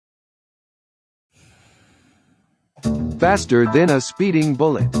faster than a speeding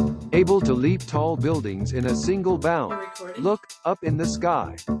bullet, able to leap tall buildings in a single bound. Look up in the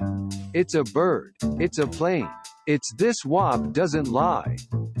sky. It's a bird. It's a plane. It's This WAP Doesn't Lie,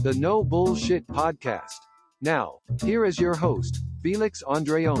 the No Bullshit podcast. Now, here is your host, Felix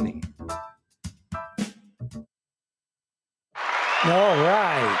Andreoni. All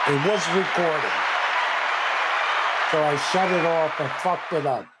right, it was recording. So I shut it off and fucked it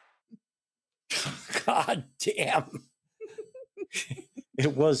up. God damn.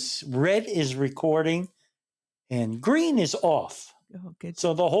 It was red is recording and green is off. Oh, good.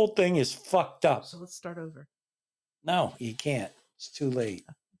 So the whole thing is fucked up. So let's start over. No, you can't. It's too late.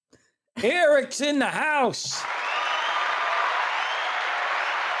 Eric's in the house.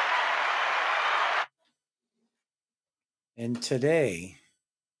 And today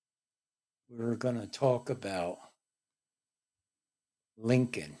we're going to talk about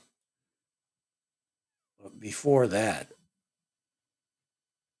Lincoln. But before that,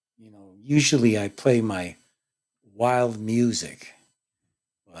 usually I play my wild music,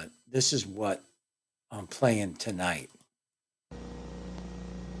 but this is what I'm playing tonight.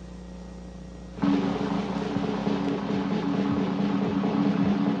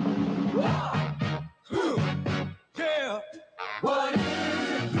 Yeah, what is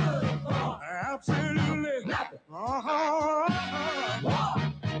it good for? Absolutely nothing.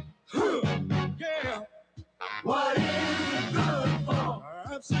 Yeah, what is it good for?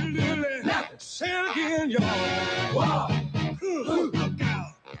 Absolutely nothing. Say it again, y'all. Look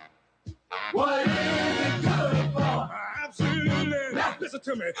out. What is it good for? Absolutely nothing. Listen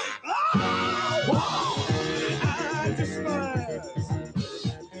to me. I despise.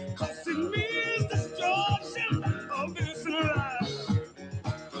 Cause it means destruction of this life.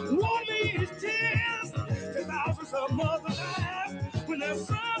 One means tears to thousands of mothers' eyes when their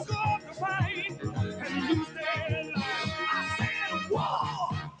sons go off to fight and lose their lives. I said, war!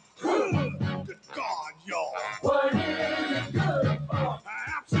 Good God, y'all. What is it good for?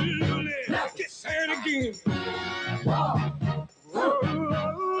 Absolutely. Get said again. War.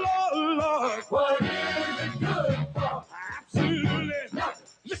 Oh, Lord. What is it good for? Absolutely nothing.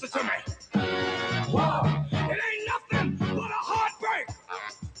 Listen to me. Wow. It ain't nothing but a heartbreak.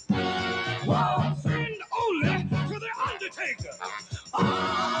 Wow. Friend only to the undertaker. Oh,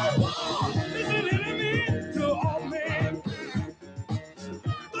 wow. Is an enemy to all men.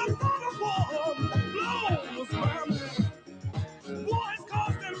 The thought of war blows my mind. War has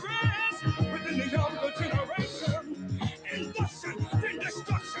caused unrest within the younger generation. Induction, then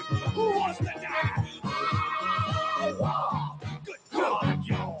destruction. Who wants to die? Oh, wow. Good God,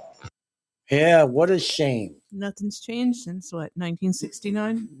 y'all. Yeah, what a shame. Nothing's changed since what,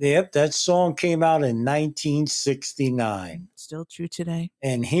 1969? Yep, that song came out in 1969. Still true today.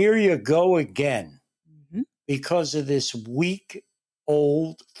 And here you go again. Mm-hmm. Because of this weak,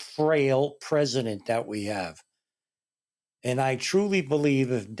 old, frail president that we have. And I truly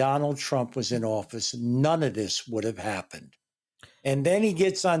believe if Donald Trump was in office, none of this would have happened. And then he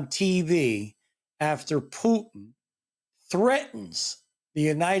gets on TV after Putin threatens the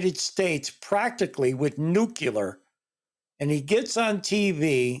United States practically with nuclear, and he gets on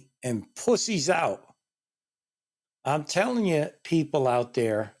TV and pussies out. I'm telling you, people out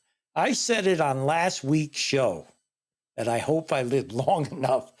there, I said it on last week's show that I hope I live long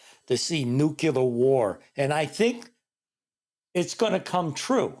enough to see nuclear war. And I think it's going to come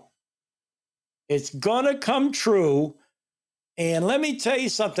true. It's going to come true. And let me tell you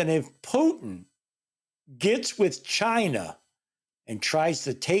something. If Putin gets with China and tries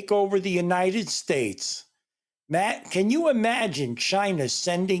to take over the United States, Matt, can you imagine China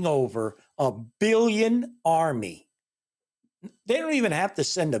sending over 1 billion army? They don't even have to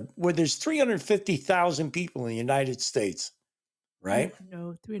send where there's 350,000 people in the United States, right?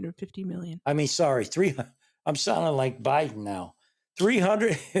 No, 350 million. I mean, sorry, I'm sounding like Biden now.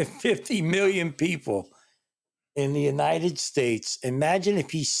 350 million people in the United States. Imagine if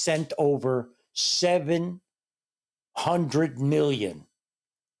he sent over 700 million.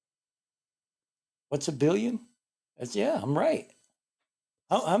 What's a billion? Yeah, I'm right.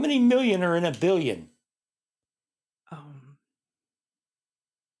 How many million are in a billion?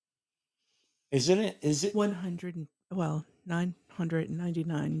 Is it 100? Well,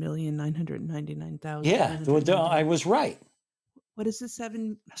 999,999,000. Yeah, I was right. What is this?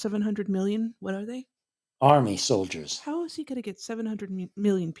 700 million? What are they? Army soldiers. How is he going to get 700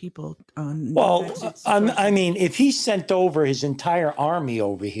 million people on? Well, I mean, if he sent over his entire army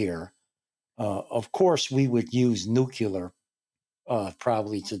over here, of course we would use nuclear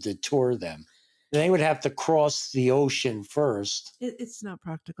probably to deter them. They would have to cross the ocean first. It's not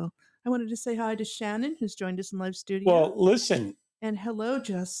practical. I wanted to say hi to Shannon, who's joined us in live studio. Well, listen, And hello,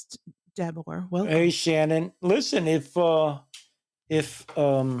 Just Deborah. Welcome. hey Shannon, listen, if that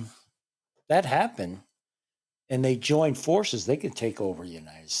happened and they joined forces, they could take over the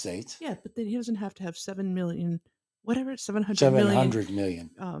United States. Yeah, but then he doesn't have to have 7 million, whatever, 700 700 million.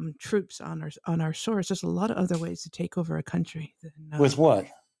 troops on our shores. There's a lot of other ways to take over a country. Than, With what?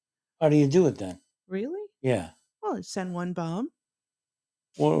 How do you do it then? Really? Yeah. Well, send one bomb,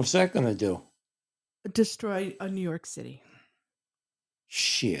 What was that going to do? destroy New York City.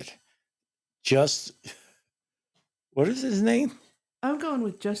 Shit. Just, what is his name? I'm going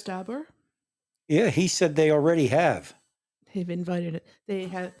with Just Aber. Yeah, he said they already have. They've invited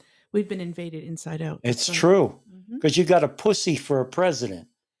it. We've been invaded inside out. It's So- true. Mhm. Because you got a pussy for a president.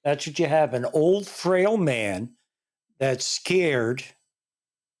 That's what you have, an old, frail man that's scared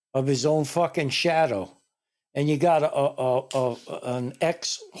of his own fucking shadow. And you got an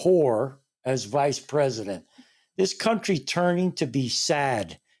ex-whore as vice president. This country turning to be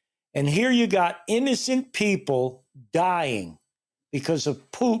sad. And here you got innocent people dying because of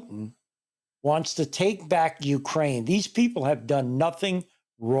Putin wants to take back Ukraine. These people have done nothing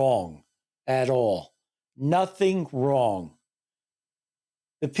wrong at all. Nothing wrong.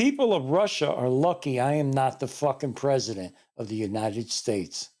 The people of Russia are lucky I am not the fucking president of the United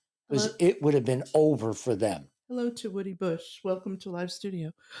States, because Hello? it would have been over for them. Hello to Woody Bush. Welcome to Live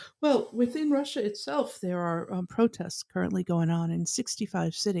Studio. Well, within Russia itself, there are protests currently going on in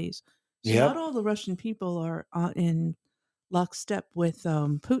 65 cities. So Yep. not all the Russian people are in lockstep with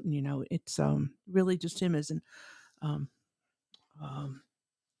Putin. You know, it's really just him as an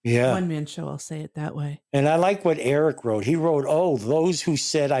Yeah. one-man show. I'll say it that way. And I like what Eric wrote. He wrote, "Oh, those who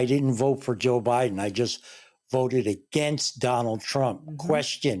said I didn't vote for Joe Biden, I just voted against Donald Trump." Mhm.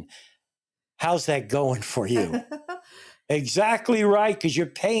 Question, how's that going for you? Exactly right, because you're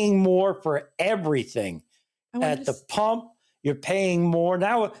paying more for everything. I wanted At to the pump, you're paying more.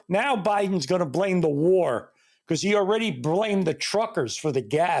 Now Biden's going to blame the war because he already blamed the truckers for the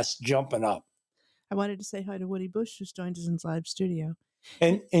gas jumping up. I wanted to say hi to Woody Bush, who's joined us in Live Studio.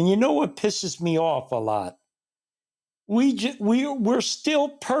 And you know what pisses me off a lot? We're still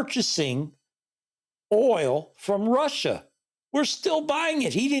purchasing oil from Russia. We're still buying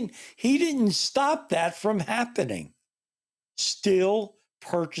it. He didn't stop that from happening. Still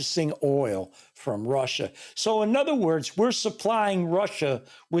purchasing oil from Russia. So in other words, we're supplying Russia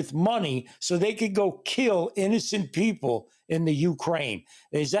with money so they could go kill innocent people in the Ukraine.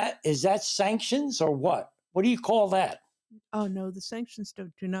 Is that sanctions or what? What do you call that? Oh no, the sanctions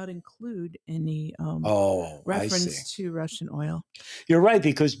do not include any Oh, I see. reference to Russian oil. You're right,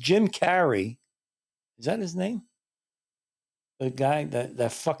 because Jim Carrey, is that his name? The guy,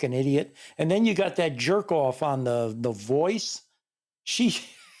 that fucking idiot. And then you got that jerk off on the Voice.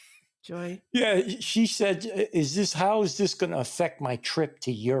 Joy. Yeah, she said, how is this going to affect my trip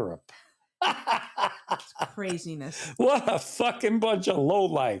to Europe? Craziness. What a fucking bunch of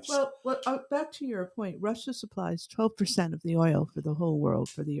lowlifes. Well, back to your point. Russia supplies 12% of the oil for the whole world,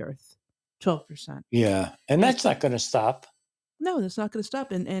 for the earth. 12%. Yeah, and that's not going to stop. No, that's not going to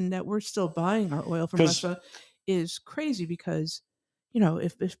stop. And that we're still buying our oil from 'Cause- Russia is crazy because, you know,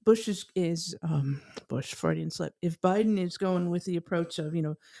 if Bush is Bush, Freudian slip, if Biden is going with the approach of, you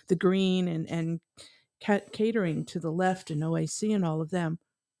know, the green and catering to the left and OAC and all of them,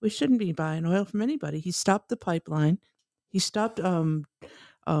 we shouldn't be buying oil from anybody. He stopped the pipeline. He stopped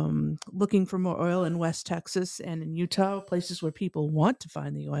looking for more oil in West Texas and in Utah, places where people want to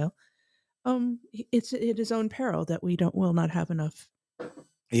find the oil. It's at his own peril that will not have enough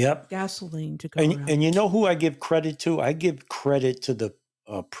Yep. gasoline to go around. And you know who I give credit to? I give credit to the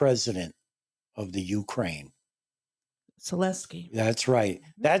president of the Ukraine. Zelensky. That's right.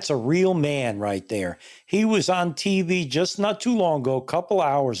 That's a real man right there. He was on TV just not too long ago, a couple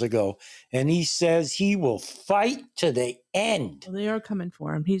hours ago, and he says he will fight to the end. Well, they are coming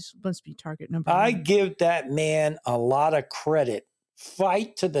for him. He must be target number I one. give that man a lot of credit.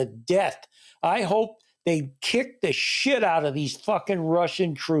 Fight to the death. I hope they kick the shit out of these fucking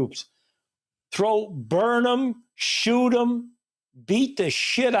Russian troops. Burn them, shoot them, beat the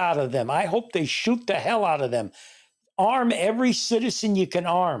shit out of them. I hope they shoot the hell out of them. Arm every citizen you can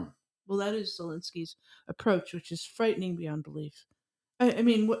arm. Well, that is Zelensky's approach, which is frightening beyond belief. I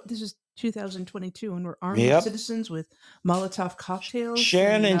mean, this is 2022, and we're arming Yep. citizens with Molotov cocktails.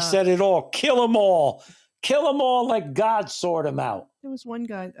 Shannon and, said it all. Kill them all. Kill them all like God sort them out. There was one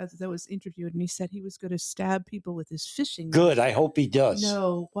guy that was interviewed, and he said he was going to stab people with his fishing. Good. knife. I hope he does.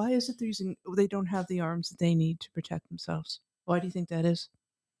 No. Why is it they don't have the arms that they need to protect themselves? Why do you think that is?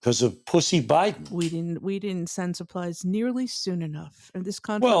 because of Pussy Biden. We didn't send supplies nearly soon enough, and this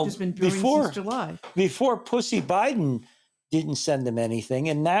conflict Well, has been brewing before- since July. Before Pussy Biden didn't send them anything,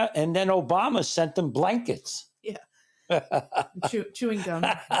 and then Obama sent them blankets. Chewing gum.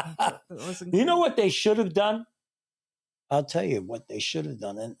 That wasn't You know good. what they should have done? I'll tell you what they should have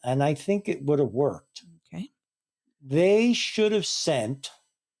done, and I think it would have worked. Okay. They should have sent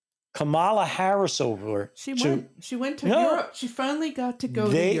Kamala Harris over. She went to No. Europe. She finally got to go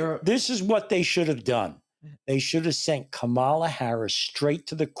to Europe. This is what they should have done. They should have sent Kamala Harris straight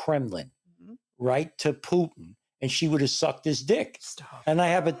to the Kremlin, Mhm. right to Putin, and she would have sucked his dick. Stop. And I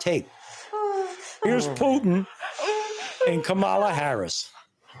have a tape. Here's Putin and Kamala Harris.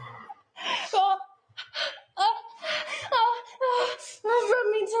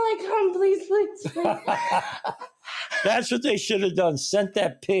 Rub me till I come, please, please. That's what they should have done. Sent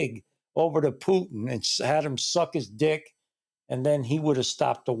that pig over to Putin and had him suck his dick, and then he would have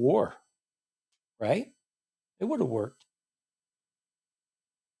stopped the war. Right? It would have worked.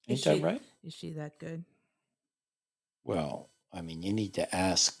 Ain't that right? Is she that good? Well, I mean, you need to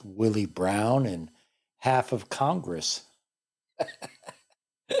ask Willie Brown and half of Congress.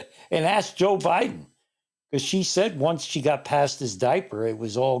 And ask Joe Biden. Because she said once she got past his diaper, it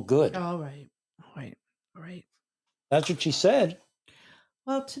was all good. All right. All right. That's what she said.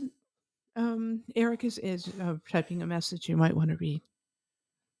 Well, Eric is typing a message you might want to read.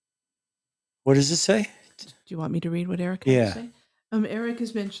 What does it say? Do you want me to read what Eric has Yeah. to say? Eric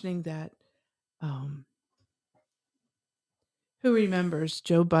is mentioning that who remembers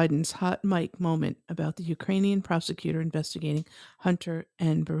Joe Biden's hot mic moment about the Ukrainian prosecutor investigating Hunter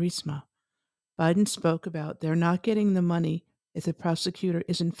and Burisma? Biden spoke about they're not getting the money if the prosecutor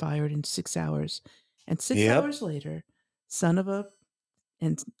isn't fired in 6 hours. And 6 Yep. hours later,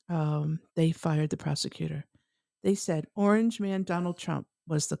 they fired the prosecutor. They said Orange Man Donald Trump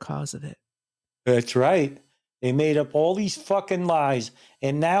was the cause of it. That's right. They made up all these fucking lies.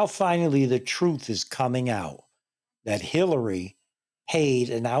 And now finally the truth is coming out that Hillary paid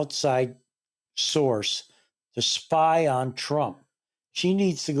an outside source to spy on Trump. She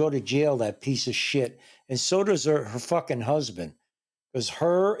needs to go to jail, that piece of shit. And so does her fucking husband. Because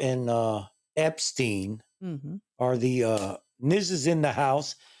her and Epstein Mm-hmm. are the, Niz is in the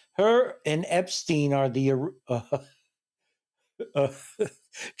house. Her and Epstein are the,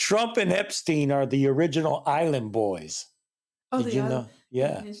 Trump and Epstein are the original Island Boys. Oh, Did you know?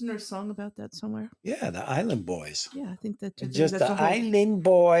 Yeah. Isn't there a song about that somewhere? Yeah, the Island Boys. Yeah, I think that Just that's the a whole, Island I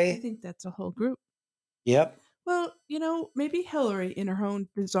Boy. think that's a whole group. Yep. Well, maybe Hillary, in her own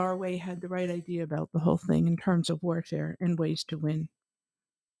bizarre way, had the right idea about the whole thing in terms of warfare and ways to win.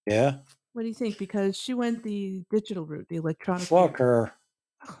 Yeah. What do you think? Because she went the digital route, the electronic Fuck route. her.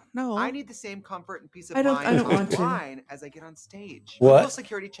 No, I need the same comfort and peace of I don't mind want to. online as I get on stage. What? Google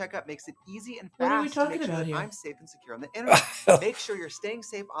Security Checkup makes it easy and What are we fast to talking make sure about that here? I'm safe and secure on the internet. Make sure you're staying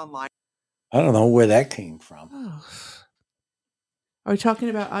safe online. I don't know where that came from. Oh. Are we talking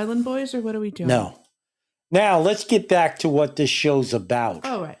about Island Boys or what are we doing? No. Now let's get back to what this show's about.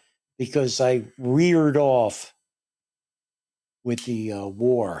 Oh, right. Because I reared off with the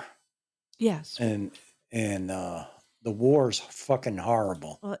war, Yes. and the war's fucking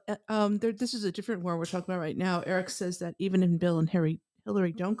horrible. Well, this is a different war we're talking about right now. Eric says that even if Bill and Hillary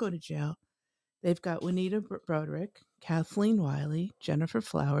don't go to jail, they've got Juanita Broderick, Kathleen Wiley, Jennifer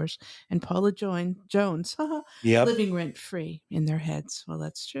Flowers, and Paula Jones Yep. living rent free in their heads. Well,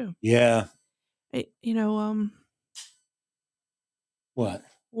 that's true. Yeah. What?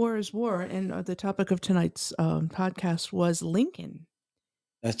 War is war, and the topic of tonight's podcast was Lincoln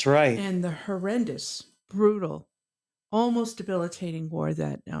That's right. and the horrendous, brutal, almost debilitating war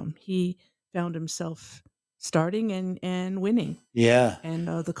that he found himself starting and winning. Yeah. And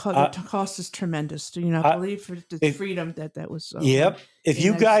the cost is tremendous. Do you not believe for the freedom that was? Yep. If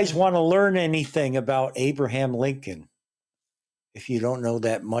you nice guys to- want to learn anything about Abraham Lincoln, if you don't know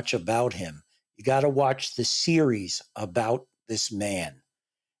that much about him, you got to watch the series about this man.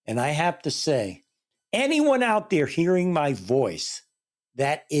 And I have to say, anyone out there hearing my voice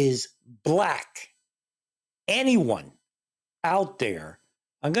that is black, anyone out there,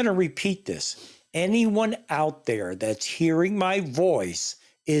 I'm going to repeat this. Anyone out there that's hearing my voice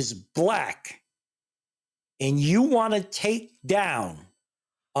is black, and you want to take down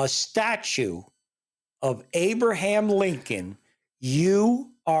a statue of Abraham Lincoln,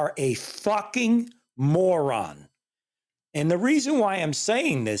 you are a fucking moron. And the reason why I'm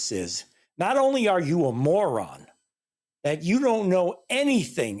saying this is not only are you a moron, that you don't know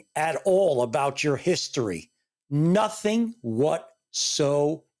anything at all about your history, nothing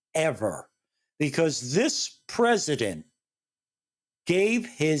whatsoever, because this president gave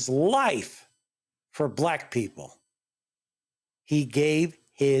his life for black people. He gave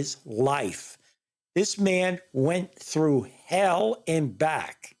his life. This man went through hell and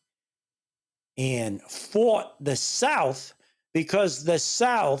back and fought the South because the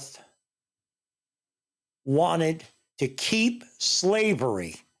South wanted to keep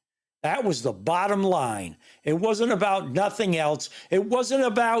slavery. That was the bottom line. It wasn't about nothing else. It wasn't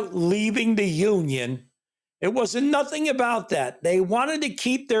about leaving the Union. It wasn't nothing about that. They wanted to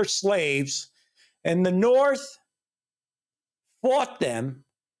keep their slaves, and the North fought them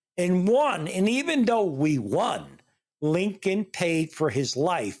and won. And even though we won, Lincoln paid for his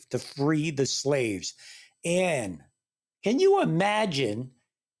life to free the slaves. And can you imagine?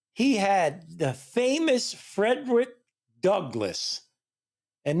 He had the famous Frederick Douglass.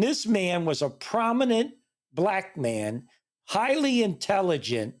 And this man was a prominent black man, highly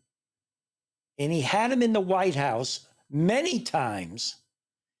intelligent. And he had him in the White House many times.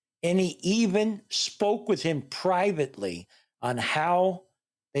 And he even spoke with him privately on how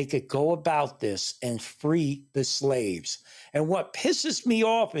they could go about this and free the slaves. And what pisses me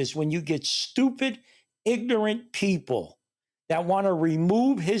off is when you get stupid, ignorant people that want to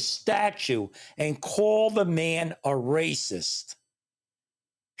remove his statue and call the man a racist.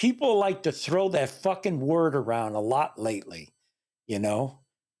 People like to throw that fucking word around a lot lately, you know?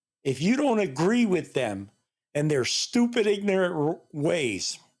 If you don't agree with them and their stupid, ignorant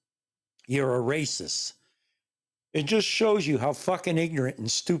ways, you're a racist. It just shows you how fucking ignorant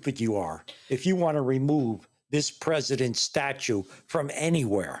and stupid you are if you want to remove this president's statue from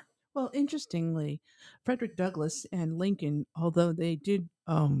anywhere. Well, interestingly, Frederick Douglass and Lincoln, although they did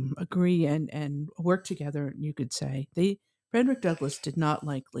agree and work together, you could say, Frederick Douglass did not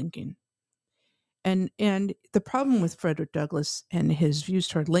like Lincoln. And the problem with Frederick Douglass and his views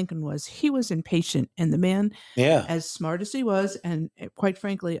toward Lincoln was he was impatient, and the man, Yeah. as smart as he was, and quite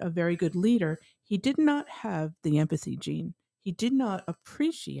frankly, a very good leader, he did not have the empathy gene. He did not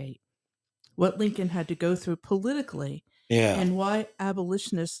appreciate what Lincoln had to go through politically, Yeah. and why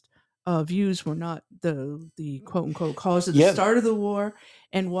abolitionist views were not the quote unquote cause of the Yeah. start of the war,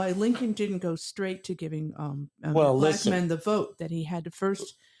 and why Lincoln didn't go straight to giving Well, black listen. men the vote, that he had to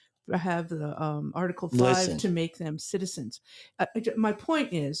first have the Article 5 Listen. to make them citizens. My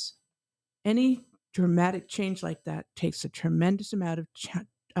point is, any dramatic change like that takes a tremendous amount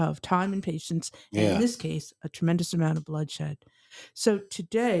of time and patience, and Yeah. in this case, a tremendous amount of bloodshed. So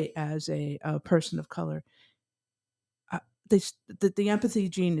today, as a person of color, the empathy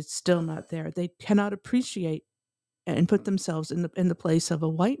gene is still not there. They cannot appreciate and put themselves in the place of a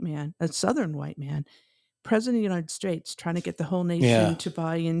white man, a Southern white man, president of the United States, trying to get the whole nation Yeah. to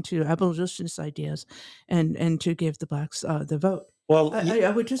buy into abolitionist ideas and to give the blacks the vote. Well, I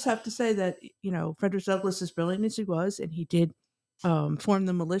would just have to say that, Frederick Douglass, as brilliant as he was, and he did form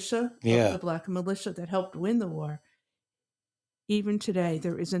the militia, Yeah. the black militia that helped win the war. Even today,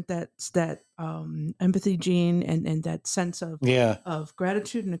 there isn't that empathy gene and that sense of yeah.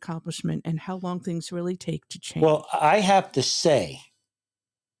 gratitude and accomplishment, and how long things really take to change. Well, I have to say,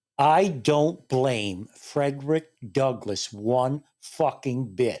 I don't blame Frederick Douglass one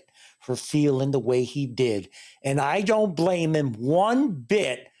fucking bit for feeling the way he did. And I don't blame him one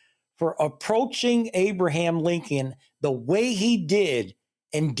bit for approaching Abraham Lincoln the way he did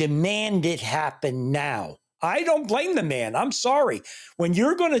and demand it happen now. I don't blame the man. I'm sorry. When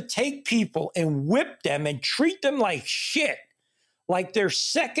you're going to take people and whip them and treat them like shit, like they're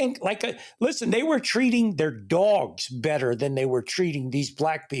second, listen, they were treating their dogs better than they were treating these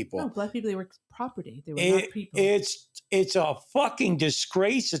black people. No, black people, they were property. They were not people. It's a fucking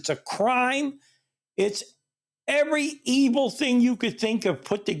disgrace. It's a crime. It's every evil thing you could think of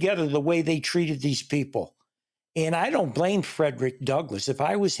put together the way they treated these people. And I don't blame Frederick Douglass. If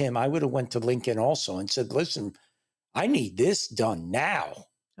I was him, I would have went to Lincoln also and said, listen, I need this done now.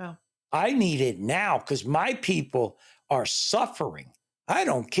 Oh. I need it now because my people are suffering. I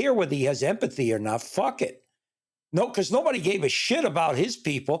don't care whether he has empathy or not. Fuck it. No, because nobody gave a shit about his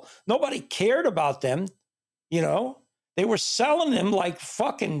people. Nobody cared about them. You know, they were selling them like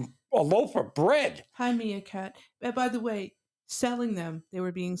fucking a loaf of bread. Hi, Mia Cat. By the way, selling them, they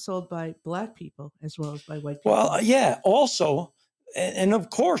were being sold by black people as well as by white people. Well, yeah, also, and of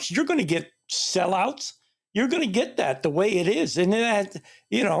course, you're going to get sellouts. You're going to get that the way it is. And that,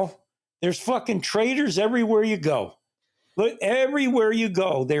 there's fucking traitors everywhere you go. Look, everywhere you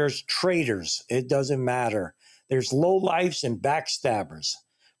go, there's traitors. It doesn't matter. There's lowlifes and backstabbers.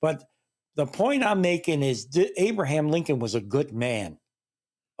 But the point I'm making is Abraham Lincoln was a good man.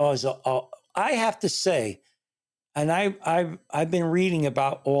 I have to say, and I've been reading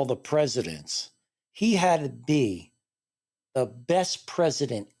about all the presidents. He had to be the best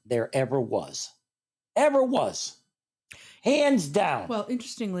president there ever was. Ever was. Hands down. Well,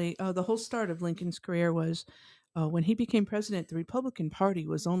 interestingly, the whole start of Lincoln's career was when he became president. The Republican Party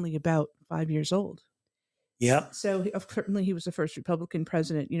was only about 5 years old. Yep. So certainly he was the first Republican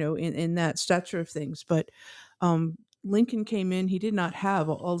president, in that stature of things. But Lincoln came in; he did not have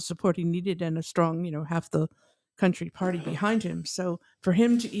all the support he needed and a strong, half the country party behind him. So for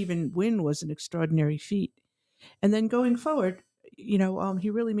him to even win was an extraordinary feat. And then going forward, he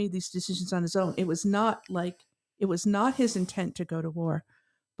really made these decisions on his own. It was not his intent to go to war,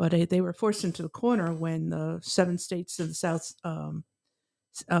 but they were forced into the corner when the 7 states to the south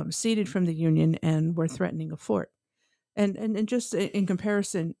seceded from the Union and were threatening a fort. And just in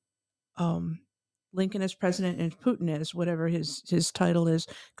comparison, Lincoln as president and Putin as whatever his title is,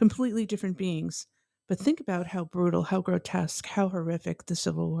 completely different beings. But think about how brutal, how grotesque, how horrific the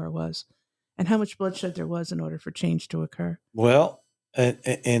Civil War was, and how much bloodshed there was in order for change to occur. Well,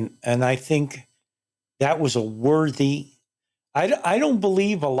 and I think that was a worthy. I don't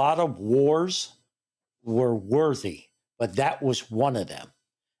believe a lot of wars were worthy, but that was one of them.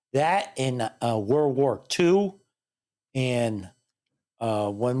 That in World War II, and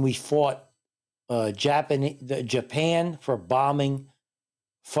when we fought Japan for bombing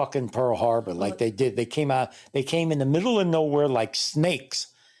fucking Pearl Harbor, like they did. They came in the middle of nowhere like snakes.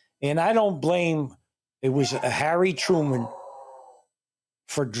 And I don't blame, it was Harry Truman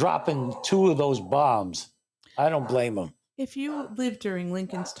for dropping 2 of those bombs. I don't blame him. If you lived during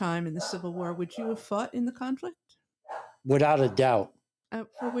Lincoln's time in the Civil War, would you have fought in the conflict? Without a doubt.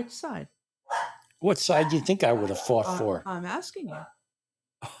 For which side? What side do you think I would have fought for? I'm asking you.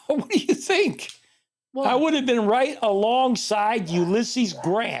 What do you think? Well, I would have been right alongside Ulysses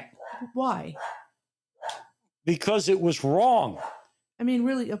Grant. Why? Because it was wrong. I mean,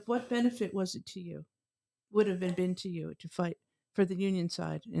 really, of what benefit was it to you? Would have been to you to fight for the Union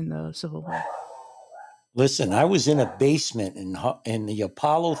side in the Civil War? Listen, I was in a basement in the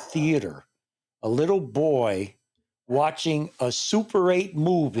Apollo Theater, a little boy watching a Super 8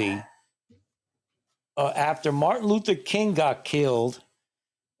 movie after Martin Luther King got killed.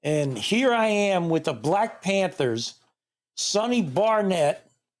 And here I am with the Black Panthers, Sonny Barnett,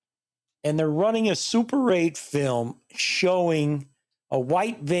 and they're running a Super 8 film showing a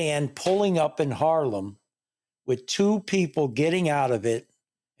white van pulling up in Harlem with 2 people getting out of it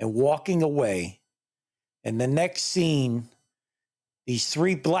and walking away. And the next scene, these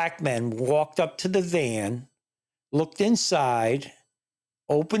 3 black men walked up to the van, looked inside,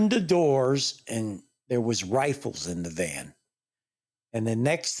 opened the doors, and there was rifles in the van. And the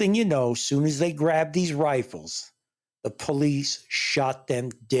next thing you know, as soon as they grabbed these rifles, the police shot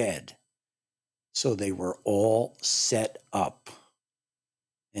them dead. So they were all set up.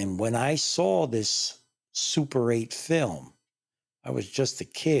 And when I saw this Super 8 film, I was just a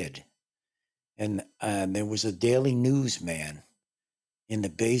kid. And there was a Daily News man in the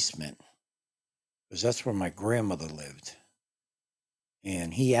basement, because that's where my grandmother lived.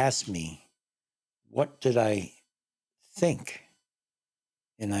 And he asked me, what did I think?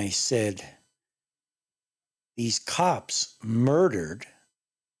 And I said, these cops murdered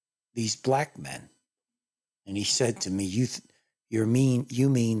these black men. And he said to me, you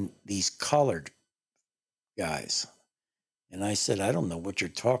mean these colored guys? And I said, I don't know what you're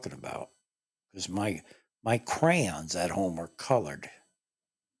talking about, because my crayons at home are colored.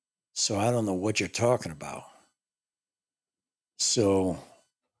 So I don't know what you're talking about. So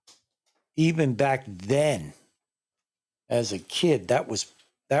even back then, as a kid, that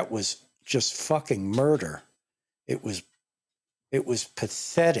was just fucking murder. It was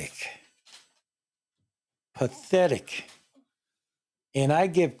pathetic. Pathetic. And I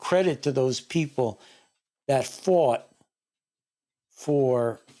give credit to those people that fought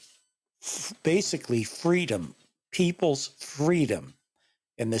for basically freedom, people's freedom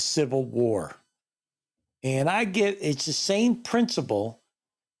in the Civil War. And it's the same principle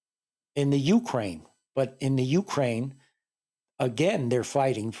in the Ukraine, but in the Ukraine, again, they're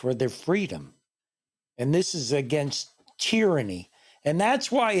fighting for their freedom. And this is against tyranny. And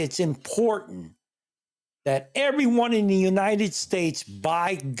that's why it's important that everyone in the United States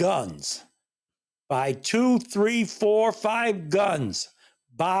buy guns. Buy 2, 3, 4, 5 guns.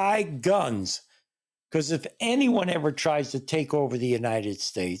 Buy guns. Because if anyone ever tries to take over the United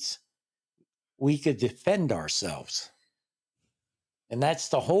States, we could defend ourselves. And that's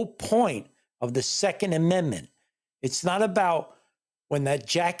the whole point of the Second Amendment. It's not about when that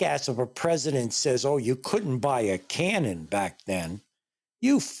jackass of a president says, oh, you couldn't buy a cannon back then.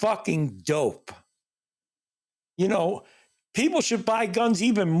 You fucking dope. You know, People should buy guns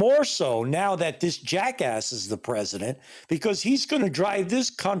even more so now that this jackass is the president, because he's going to drive this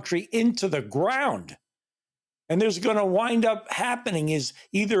country into the ground. And there's going to wind up happening is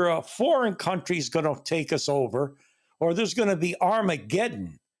either a foreign country is going to take us over, or there's going to be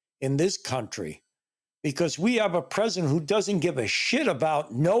Armageddon in this country, because we have a president who doesn't give a shit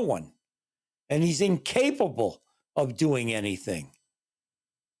about no one, and he's incapable of doing anything.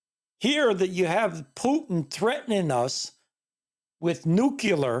 Here that you have Putin threatening us with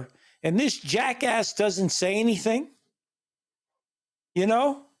nuclear, and this jackass doesn't say anything. You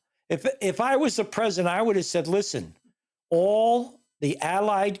know, if I was the president, I would have said, listen, all the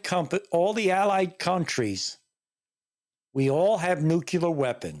allied countries, we all have nuclear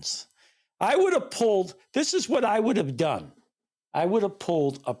weapons. I would have pulled, this is what I would have done. I would have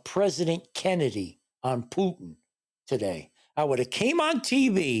pulled a President Kennedy on Putin today. I would have came on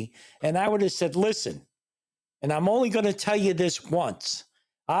TV and I would have said, listen, and I'm only going to tell you this once.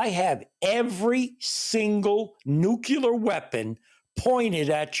 I have every single nuclear weapon pointed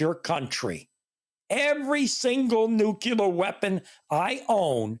at your country. Every single nuclear weapon I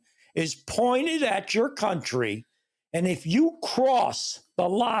own is pointed at your country. And if you cross the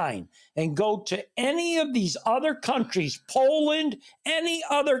line and go to any of these other countries, Poland, any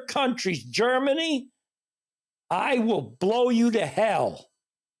other countries, Germany, I will blow you to hell.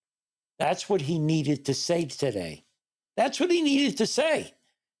 That's what he needed to say today. That's what he needed to say.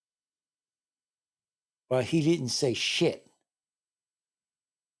 But he didn't say shit.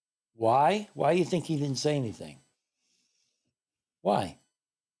 Why? Why do you think he didn't say anything? Why?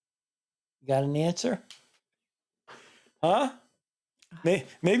 You got an answer? Huh?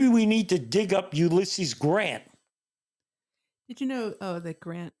 Maybe we need to dig up Ulysses Grant. Did you know that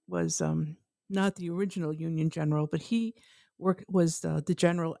Grant was not the original Union general, but he was the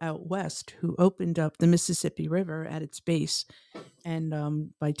general out west who opened up the Mississippi River at its base,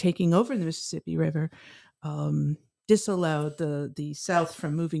 and by taking over the Mississippi River, disallowed the South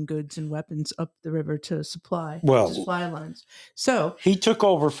from moving goods and weapons up the river to supply lines. So he took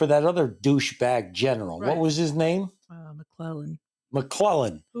over for that other douchebag general. Right. What was his name?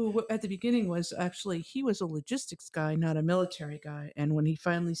 McClellan, who at the beginning was he was a logistics guy, not a military guy. And when he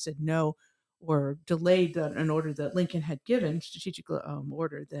finally said no or delayed an order that Lincoln had given, strategic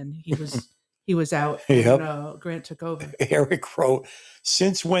order, then he was out. Yep. And Grant took over. Eric wrote,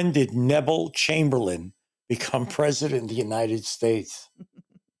 since when did Neville Chamberlain become president of the United States?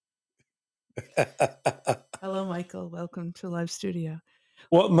 Hello, Michael. Welcome to Live Studio.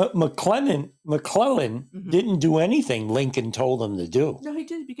 Well, McClellan didn't do anything Lincoln told him to do. No, he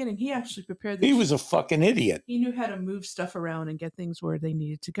did at the beginning. He actually prepared. He was a fucking idiot. He knew how to move stuff around and get things where they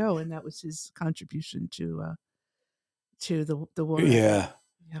needed to go, and that was his contribution to the war. Yeah.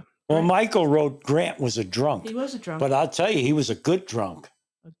 Yeah. Well, Right. Michael wrote Grant was a drunk. He was a drunk. But I'll tell you, he was a good drunk.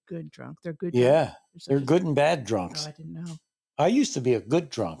 A good drunk. They're good. Yeah. Drunk. They're good and bad Oh, drunks. I didn't know. I used to be a good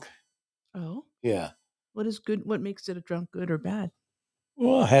drunk. Oh. Yeah. What is good? What makes it a drunk good or bad?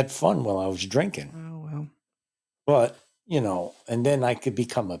 Well, I had fun while I was drinking. Oh well. But, and then I could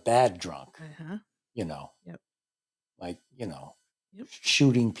become a bad drunk, Uh-huh. Yep. like, Yep.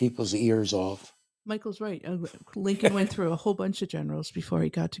 shooting people's ears off. Michael's right. Lincoln went through a whole bunch of generals before he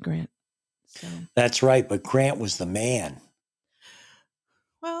got to Grant. So, That's right. But Grant was the man.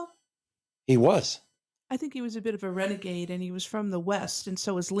 well, He was. I think he was a bit of a renegade, and he was from the West, and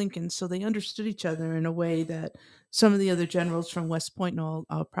so was Lincoln. So they understood each other in a way that some of the other generals from West Point and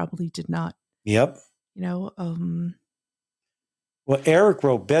all probably did not. Yep. Well, Eric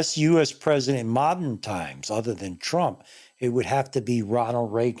wrote, best U.S. president in modern times, other than Trump, it would have to be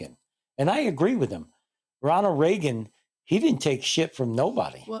Ronald Reagan. And I agree with him. Ronald Reagan, he didn't take shit from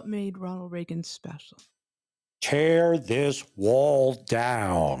nobody. What made Ronald Reagan special? Tear this wall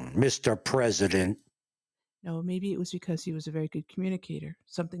down, Mr. President. No, maybe it was because he was a very good communicator,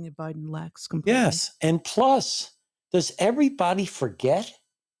 something that Biden lacks completely. Yes. And plus, does everybody forget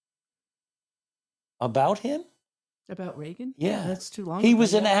about him? About Reagan? Yeah. That's too long He ago,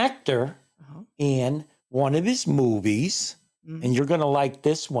 was an yeah. actor Uh-huh. in one of his movies. Mhm. And you're going to like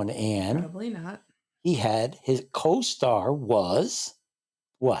this one, Anne. Probably not. He had his co-star was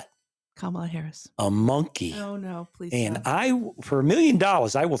what? Kamala Harris. A monkey. Oh, no, please And stop. for $1 million,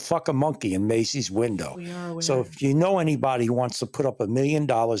 I will fuck a monkey in Macy's window. We are aware. So if you know anybody who wants to put up $1 million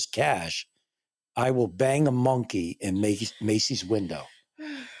cash, I will bang a monkey in Macy's window.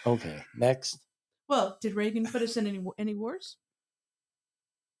 Okay, next. Well, did Reagan put us in any wars?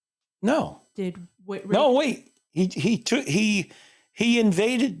 No. Reagan, Wait. He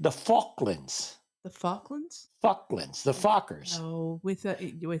invaded the Falklands. the Falklands? The Fockers. No, with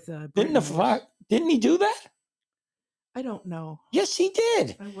Didn't Britain. Didn't he do that? I don't know. Yes, he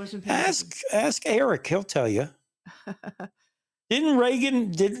did. I wasn't paying Ask Eric. He'll tell you. attention.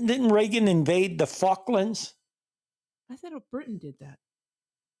 Didn't Reagan invade the Falklands? I thought Britain did that.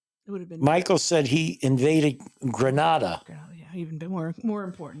 It would have been Michael said he invaded Grenada. Oh, yeah, even been more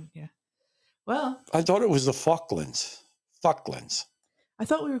important. Yeah. Well, I thought it was the Falklands. Falklands. I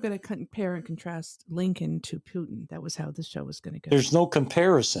thought we were going to compare and contrast Lincoln to Putin. That was how the show was going to go. There's no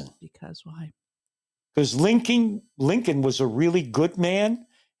comparison. Because why? Because Lincoln was a really good man,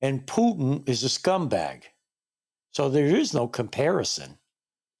 and Putin is a scumbag. So there is no comparison.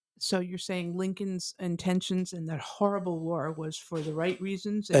 So you're saying Lincoln's intentions in that horrible war was for the right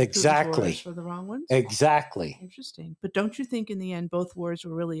reasons, and Exactly. Putin's war was for the wrong ones? Exactly. Interesting. But don't you think in the end both wars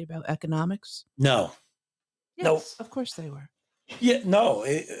were really about economics? No. Yes, No. of course they were. Yeah, no.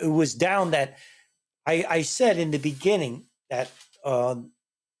 It was down that I said in the beginning that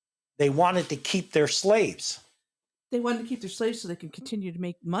they wanted to keep their slaves. They wanted to keep their slaves so they could continue to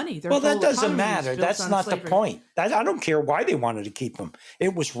make money. Their Well, that whole doesn't economy was matter. built That's on not slavery. the point. I don't care why they wanted to keep them.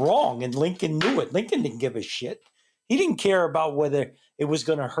 It was wrong, and Lincoln knew it. Lincoln didn't give a shit. He didn't care about whether it was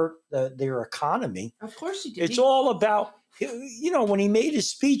going to hurt their economy. Of course he did. It's all about, when he made his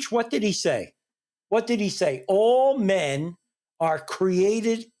speech, what did he say? What did he say? All men are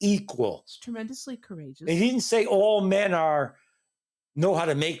created equal. It's tremendously courageous. He didn't say all men know how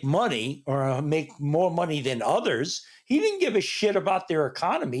to make money or make more money than others. He didn't give a shit about their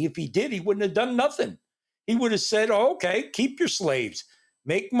economy. If he did, he wouldn't have done nothing. He would have said, oh, okay, keep your slaves,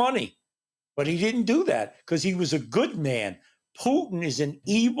 make money. But he didn't do that because he was a good man. Putin is an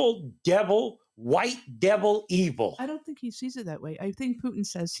evil devil, white devil evil. I don't think he sees it that way. I think Putin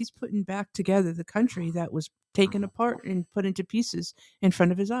says he's putting back together the country that was taken apart and put into pieces in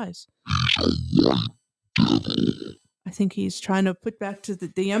front of his eyes. I think he's trying to put back to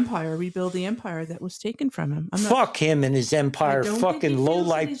the empire, rebuild the empire that was taken from him. Fuck him and his empire, I don't think he fucking feels that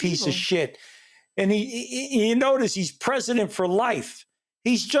low-life he's piece evil. of shit. And you notice he's president for life.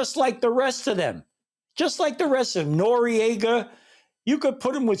 He's just like the rest of them. Just like the rest of them. Noriega, you could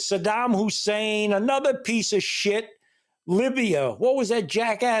put him with Saddam Hussein, another piece of shit. Libya, what was that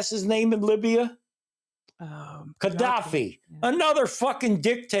jackass's name in Libya? Gaddafi, Yeah. another fucking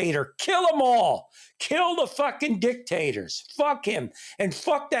dictator. Kill them all. Kill the fucking dictators. Fuck him. And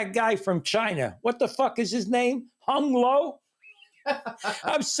fuck that guy from China. What the fuck is his name? Hung Lo?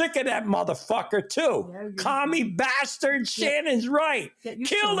 I'm sick of that motherfucker too. Yeah, Commie bastard. Shannon's right.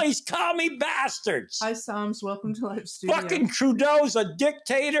 Kill these commie bastards. Hi, Psalms. Welcome to Live Studio. Fucking Trudeau's a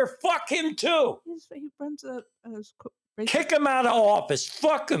dictator. Fuck him too. He runs a Kick him out of office.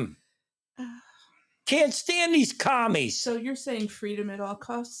 Fuck him. Can't stand these commies. So you're saying freedom at all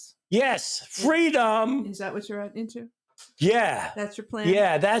costs? Yes, freedom. Is that what you're into? Yeah. That's your plan?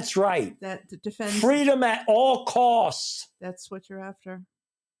 Yeah, that's right. That defends Freedom at all costs. That's what you're after.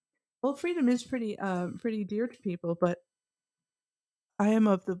 Well, freedom is pretty dear to people, but I am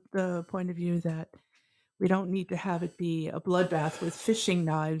of the point of view that we don't need to have it be a bloodbath with fishing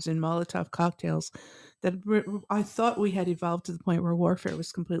knives and Molotov cocktails. I thought we had evolved to the point where warfare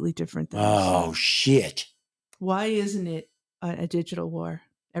was completely different than Oh, this. shit. Why isn't it a digital war?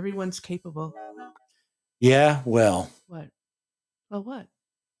 Everyone's capable. Yeah, well. What? Well, what?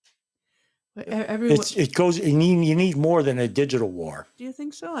 Everyone. It goes. You need more than a digital war. Do you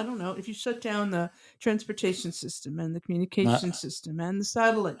think so? I don't know. If you shut down the transportation system and the communication system and the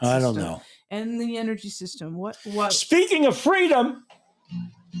satellite system, I don't know. And the energy system, what? Speaking of freedom,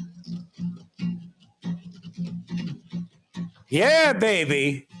 yeah,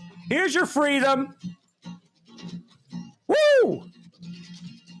 baby, here's your freedom. Woo!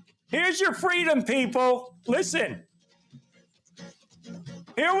 Here's your freedom, people. Listen.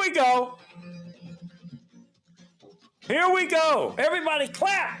 Here we go. Here we go. Everybody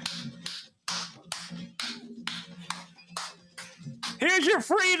clap. Here's your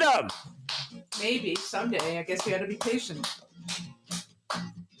freedom. Maybe someday. I guess we got to be patient.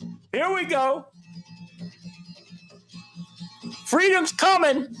 Here we go. Freedom's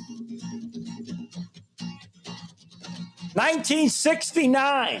coming.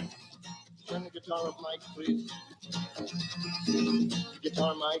 1969. Turn the guitar up, Mike, please.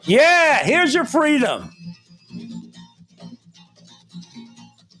 Guitar, Mike. Yeah, here's your freedom.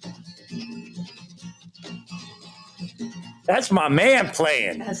 That's my man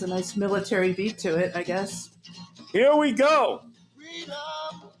playing. It has a nice military beat to it, I guess. Here we go.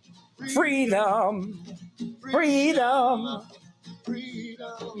 Freedom. Freedom. Freedom.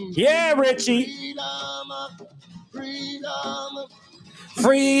 Yeah, Richie. Freedom.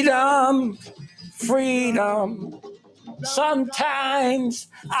 Freedom. Freedom. Sometimes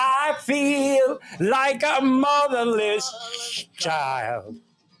I feel like a motherless child.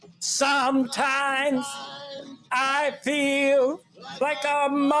 Sometimes I feel like a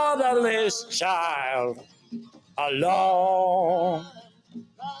motherless child. Alone.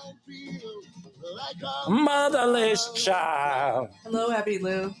 I feel like a Motherless child. Hello, Abby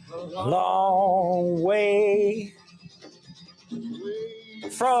Lou. A long way way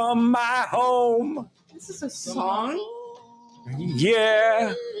from my home. This is a song.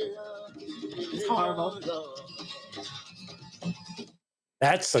 Yeah. It's horrible.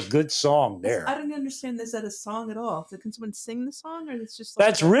 That's a good song I there. don't understand. Is that a song at all? Can someone sing the song, or it's just like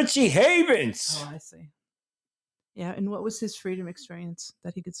That's Richie Havens. Oh, I see. Yeah, and what was his freedom experience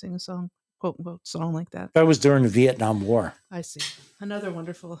that he could sing a song, quote unquote, song like that? That was during the Vietnam War. I see. Another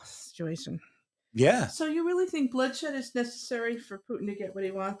wonderful situation. Yeah. So you really think bloodshed is necessary for Putin to get what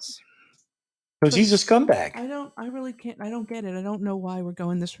he wants? Because he's a scumbag. I really can't. I don't get it. I don't know why we're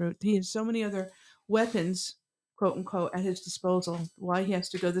going this route. He has so many other weapons, quote unquote, at his disposal. Why he has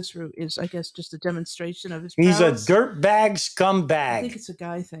to go this route is, I guess, just a demonstration of his He's prowess. a dirtbag I think scumbag. it's a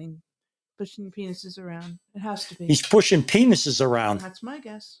guy thing, pushing penises around. It has to be. He's pushing penises around. That's my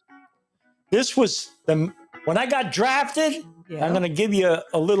guess. This was when I got drafted. Yeah. I'm going to give you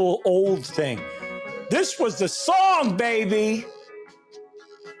a little old thing. This was the song, baby.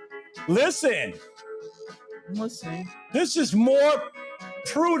 Listen, I'm listening. this is more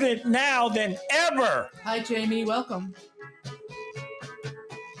prudent now than ever. Hi, Jamie. Welcome.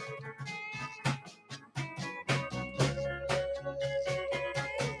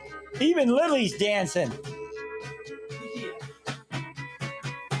 Even Lily's dancing.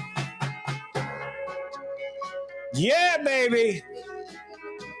 Yeah, baby.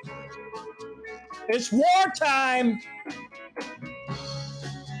 It's wartime.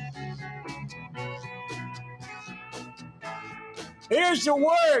 Here's the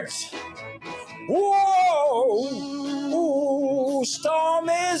words. Whoa, ooh, storm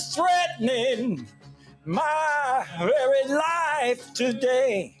is threatening my very life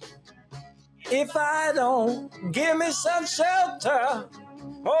today. If I don't give me some shelter,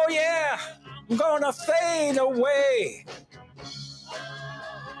 oh yeah, I'm gonna fade away.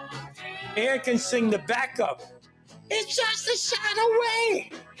 Aaron can sing the backup. It's just a shot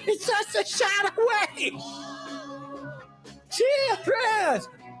away. It's just a shot away. Children.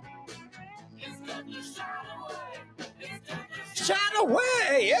 Shot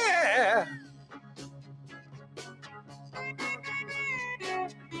away, yeah.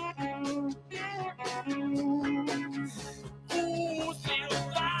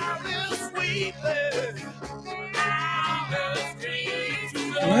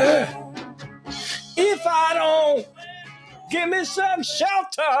 If I don't give me some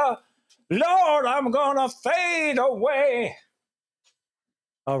shelter, Lord, I'm gonna fade away.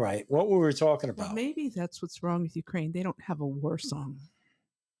 All right, what were we talking Well, about? maybe that's what's wrong with Ukraine. They don't have a war song.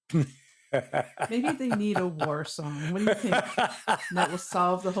 Maybe they need a war song. What do you think? That will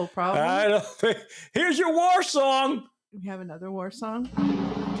solve the whole problem? I don't think. Here's your war song. We have another war song.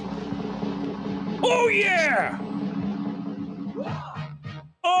 Oh yeah.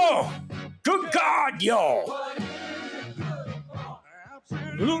 Oh, good God, y'all.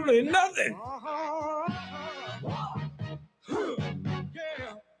 Absolutely nothing.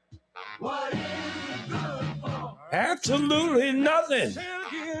 Absolutely nothing.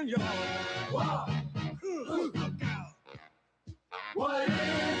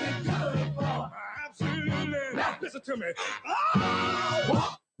 Listen to me.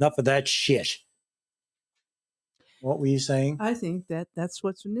 Enough of that shit. What were you saying? I think that's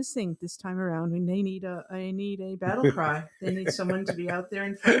what's missing this time around. When they need a battle cry. They need someone to be out there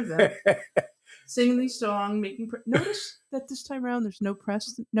in front of them, singing these songs, making. Notice that this time around, there's no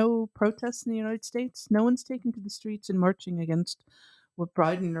protests in the United States. No one's taken to the streets and marching against what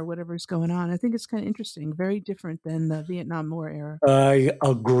Biden or whatever is going on. I think it's kind of interesting. Very different than the Vietnam War era. I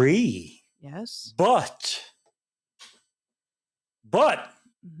agree. Yes. But.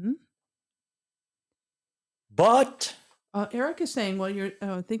 Mm-hmm. But. Eric is saying, while you're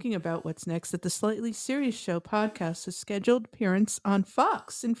thinking about what's next, that the Slightly Serious Show podcast has scheduled appearance on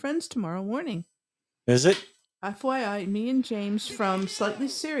Fox and Friends tomorrow morning. Is it? FYI, me and James from Slightly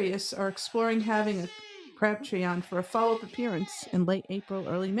Serious are exploring having a Crabtree on for a follow-up appearance in late April,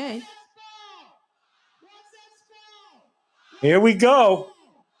 early May. Here we go.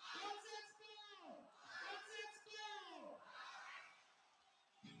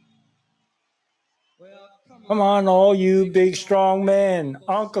 Come on, all you big, strong men.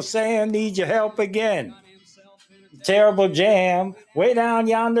 Uncle Sam needs your help again. Terrible jam way down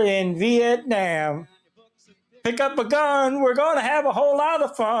yonder in Vietnam. Pick up a gun. We're going to have a whole lot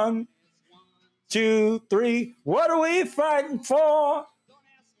of fun. 2, 3. What are we fighting for?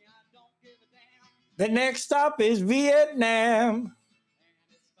 The next stop is Vietnam.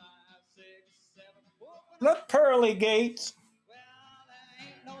 The pearly gates.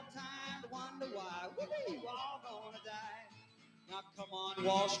 Now come on,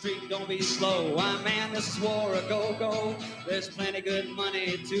 Wall Street, don't be slow. Man, this is war a go-go. There's plenty good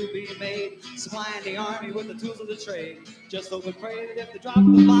money to be made. Supplying the army with the tools of the trade. Just hope and pray that if they drop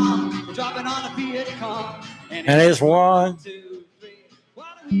the bomb, they're dropping on a Viet Cong. And it's 1, 2, 3. What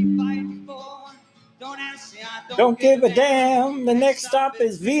are we fighting for? Don't ask me, I don't give a damn. The next stop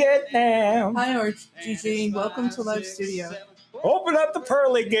is Vietnam. Hi, RGG. Welcome to Live Studio. Open up the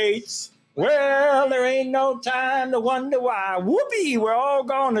pearly gates. Well, there ain't no time to wonder why. Whoopee, we're all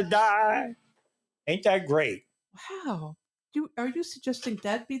gonna die. Ain't that great? Wow. Are you suggesting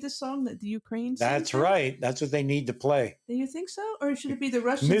that be the song that the Ukraine sings? That's right. That's what they need to play. Do you think so? Or should it be the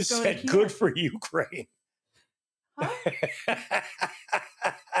Russians Miss going said, here? good for Ukraine. Huh?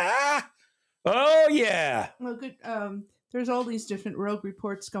 Oh, yeah. Well, good. There's all these different rogue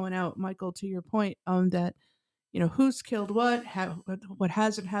reports going out, Michael, to your point, that, who's killed what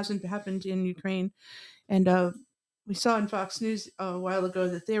has and hasn't happened in Ukraine. And we saw in Fox News a while ago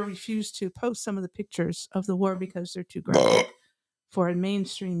that they refused to post some of the pictures of the war because they're too graphic for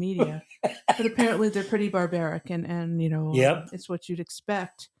mainstream media. But apparently they're pretty barbaric and Yep. it's what you'd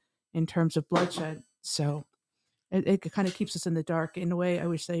expect in terms of bloodshed. So it kind of keeps us in the dark. In a way, I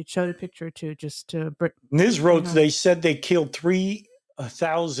wish they showed a picture or two just to... Niz wrote, they said they killed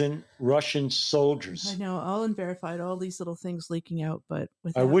 3,000 Russian soldiers. I know, all unverified, all these little things leaking out, but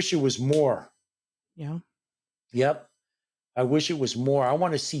I wish it was more. Yeah. Yep. I wish it was more. I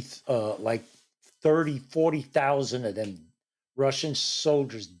want to see like 30, 40,000 of them Russian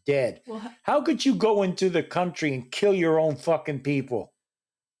soldiers dead. Well, how could you go into the country and kill your own fucking people?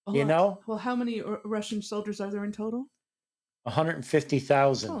 Well, how many Russian soldiers are there in total?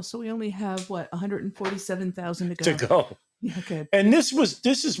 150,000. Oh, so we only have 147,000 to go. To go. Yeah, okay. And this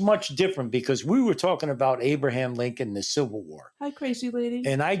is much different because we were talking about Abraham Lincoln, the Civil War. Hi, crazy lady.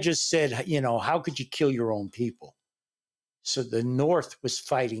 And I just said, how could you kill your own people? So the North was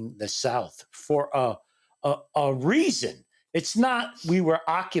fighting the South for a reason. It's not we were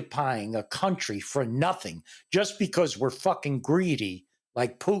occupying a country for nothing just because we're fucking greedy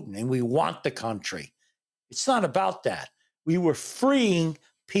like Putin and we want the country. It's not about that. We were freeing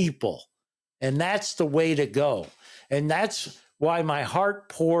people, and that's the way to go. And that's why my heart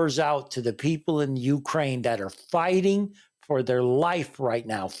pours out to the people in Ukraine that are fighting for their life right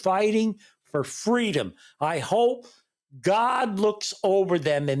now, fighting for freedom. I hope God looks over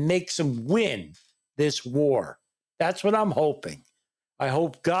them and makes them win this war. That's what I'm hoping. I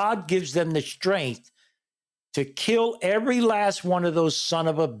hope God gives them the strength to kill every last one of those son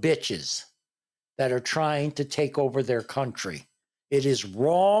of a bitches that are trying to take over their country. It is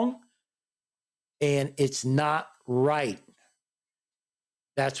wrong and it's not right.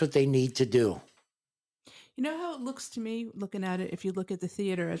 That's what they need to do. You know how it looks to me, looking at it, if you look at the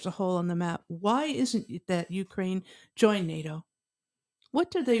theater as a whole on the map, why isn't it that Ukraine join NATO?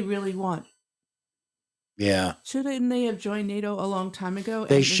 What do they really want? Yeah. Shouldn't they have joined NATO a long time ago?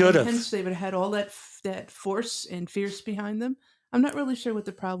 They should have. Hence, they would have had all that force and fierce behind them. I'm not really sure what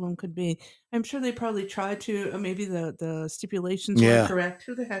the problem could be. I'm sure they probably tried to. Maybe the stipulations were correct.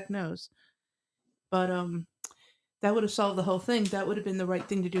 Who the heck knows? But that would have solved the whole thing. That would have been the right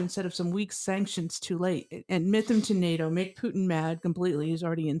thing to do instead of some weak sanctions too late. Admit them to NATO, make Putin mad completely. He's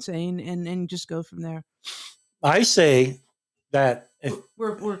already insane, and just go from there. I say that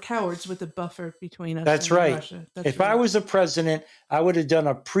we're cowards with a buffer between us. That's and right. Russia. If I was the president, I would have done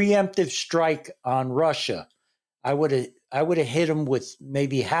a preemptive strike on Russia. I would have hit them with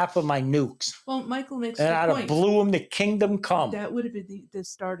maybe half of my nukes. Well, Michael makes and a I'd have blew them to kingdom come. That would have been the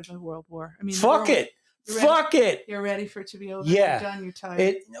start of a world war. I mean, fuck it. Fuck it. You're ready for it to be over. Yeah. You're done. You're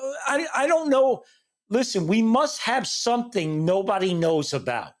tired. I don't know. Listen, we must have something nobody knows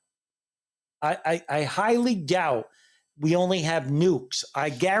about. I highly doubt we only have nukes. I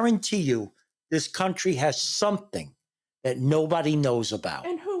guarantee you this country has something that nobody knows about.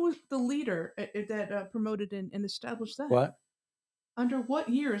 And who was the leader that promoted and established that? What? Under what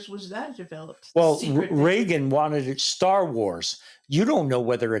years was that developed? Well, Reagan wanted it Star Wars. You don't know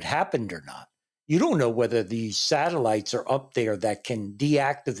whether it happened or not. You don't know whether these satellites are up there that can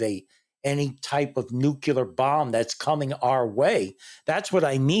deactivate any type of nuclear bomb that's coming our way. That's what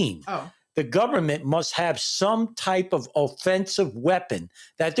I mean. Oh. The government must have some type of offensive weapon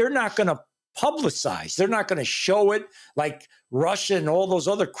that they're not going to publicized. They're not going to show it like Russia and all those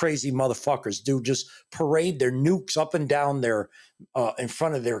other crazy motherfuckers do, just parade their nukes up and down their in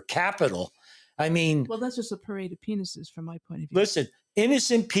front of their capital. I mean, Well, that's just a parade of penises from my point of view. listen,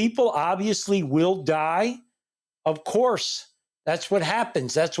 innocent people obviously will die. Of course, that's what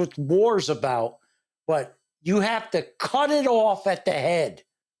happens. That's what war's about. But you have to cut it off at the head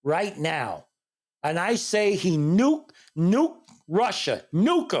right now. And I say he nuke Russia,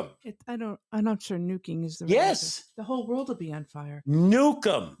 nuke them. I'm not sure nuking is the right Yes. answer. The whole world will be on fire. Nuke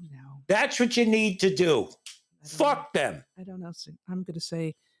them. No. That's what you need to do. I don't Fuck them. I don't know. I'm going to say.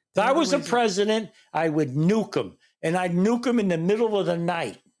 If there I are was a ways of- president, I would nuke them. And I'd nuke them in the middle of the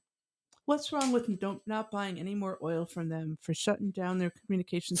night. What's wrong with not buying any more oil from them for shutting down their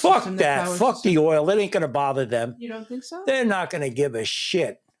communication Fuck system? their that. power Fuck system? the oil. It ain't going to bother them. You don't think so? They're not going to give a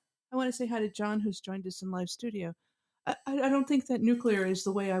shit. I want to say hi to John, who's joined us in live studio. I don't think that nuclear is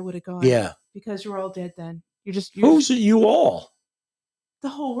the way I would have gone. Yeah. Because you're all dead then. You're Who's you all? the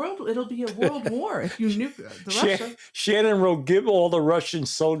whole world. It'll be a world war if you nuke the Russia. Shannon wrote, give all the Russian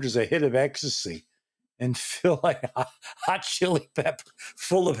soldiers a hit of ecstasy and fill a hot chili pepper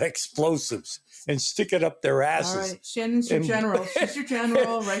full of explosives and stick it up their asses. All right, Shannon's your And- general. She's your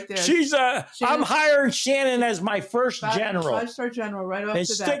general right there. I'm Shannon- hiring Shannon as my first general. 5-star general right off And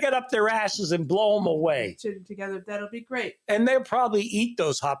the stick bat. it up their asses and blow them away. Together, that'll be great. And they'll probably eat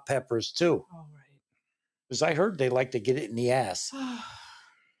those hot peppers too. All Because I heard they like to get it in the ass. right.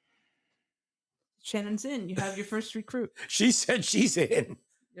 Shannon's in. You have your first recruit. She said she's in.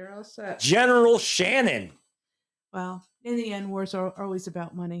 You're all set. General Shannon. Well, in the end, wars are always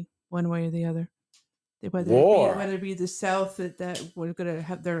about money, one way or the other. War. Whether it be the South that we're going to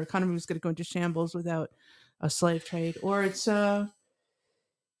have their economy was going to go into shambles without a slave trade, or it's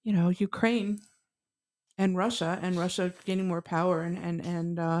Ukraine and Russia gaining more power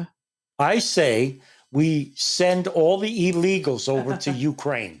and I say we send all the illegals over to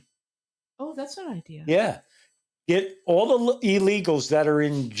Ukraine. oh, that's an idea. Yeah. Get all the illegals that are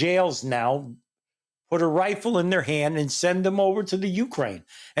in jails now, put a rifle in their hand and send them over to the Ukraine.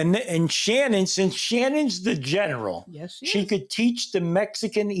 And Shannon, since Shannon's the general, Yes, she is. could teach the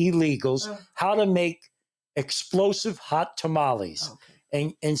Mexican illegals Oh. how to make explosive hot tamales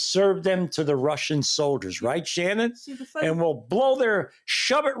Okay. and serve them to the Russian soldiers, right, Shannon? See, the funny, And we'll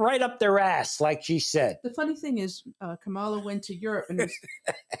shove it right up their ass, like she said. the funny thing is, Kamala went to Europe and was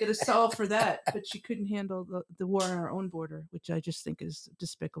going to solve for that, but she couldn't handle the war on our own border, which I just think is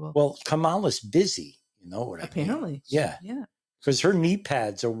despicable. Well, Kamala's busy, you know what I mean? apparently, Yeah. yeah. Because her knee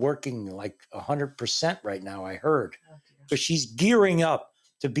pads are working like 100% right now, I heard. Oh, dear. But she's gearing up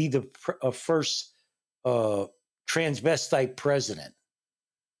to be the first transvestite president.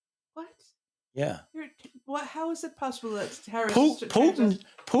 What? Yeah. What? How is it possible that Harris?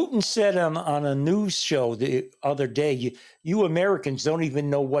 Putin said on a news show the other day, you Americans don't even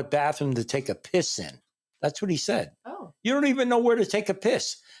know what bathroom to take a piss in. That's what he said. Oh, You don't even know where to take a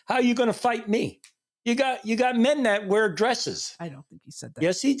piss. How are you going to fight me? You got men that wear dresses. I don't think he said that.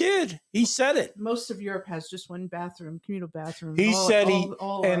 Yes, he did. He said it. Most of Europe has just one bathroom, communal bathroom. He said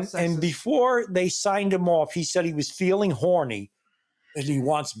all and sexes. before they signed him off, he said he was feeling horny and he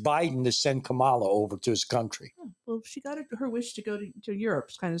wants Biden to send Kamala over to his country. Oh, well, she got her wish to go to Europe,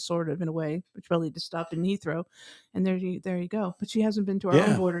 kind of, sort of, in a way, which really to stop in Heathrow, and there you go. But she hasn't been to our Yeah.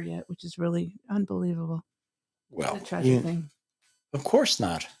 own border yet, which is really unbelievable. Well, It's a tragic thing. of course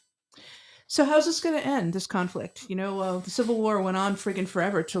not. So how's this going to end, this conflict? The Civil War went on friggin'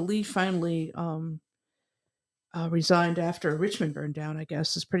 forever till Lee finally resigned after Richmond burned down, I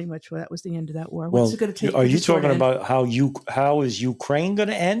guess, is pretty much that was the end of that war. What's it going to take? Are for you this war to talking end? about how is Ukraine going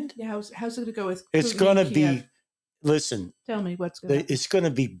to end? Yeah, how's it going to go with It's Putin going to and Kiev? be, listen, Tell me what's going to it's going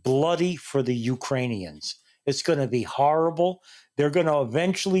to be bloody for the Ukrainians. It's going to be horrible. They're going to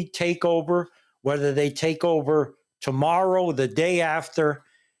eventually take over, whether they take over tomorrow or the day after.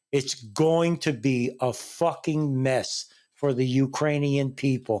 It's going to be a fucking mess for the Ukrainian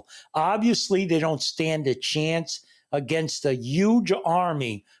people. Obviously, they don't stand a chance against a huge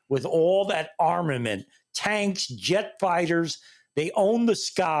army with all that armament, tanks, jet fighters. They own the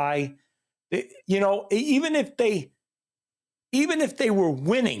sky. Even if they were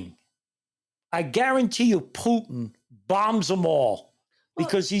winning, I guarantee you Putin bombs them all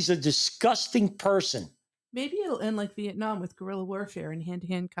because he's a disgusting person. Maybe it'll end like Vietnam with guerrilla warfare and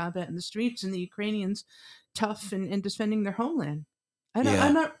hand-to-hand combat in the streets, and the Ukrainians tough and defending their homeland.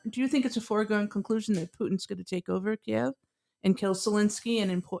 I'm not. Do you think it's a foregone conclusion that Putin's going to take over Kiev and kill Zelensky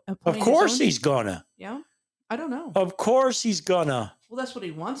and appoint? Of course he's gonna. Yeah, I don't know. Of course he's gonna. Well, that's what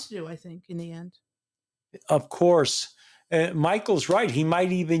he wants to do, I think, in the end. Of course. Michael's right. He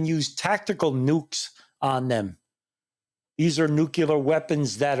might even use tactical nukes on them. These are nuclear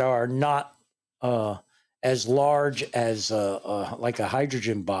weapons that are not as large as like a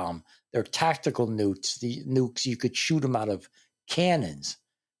hydrogen bomb. They're tactical nukes. The nukes, you could shoot them out of cannons,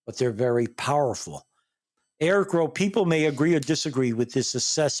 but they're very powerful. Eric wrote, people may agree or disagree with this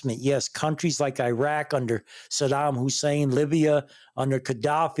assessment. Yes, countries like Iraq under Saddam Hussein, Libya under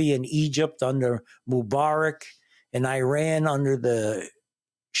Gaddafi, and Egypt under Mubarak, and Iran under the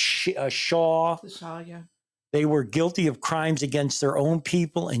Shah. The Shah, yeah. They were guilty of crimes against their own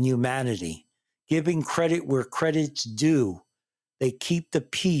people and humanity. Giving credit where credit's due, they keep the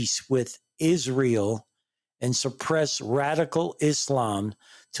peace with Israel and suppress radical Islam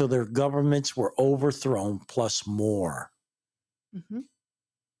till their governments were overthrown, plus more. Mm-hmm.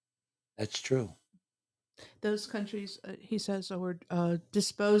 That's true. Those countries, he says, were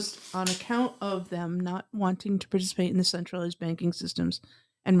disposed on account of them not wanting to participate in the centralized banking systems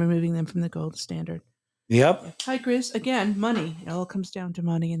and removing them from the gold standard. Yep. Yeah. Hi, Grizz. Again, money. It all comes down to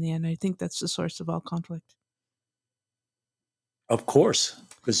money in the end. I think that's the source of all conflict. Of course,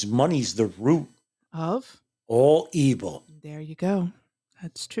 because money's the root Of? all evil. There you go.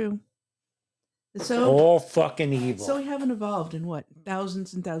 That's true. So all fucking evil. So we haven't evolved in what?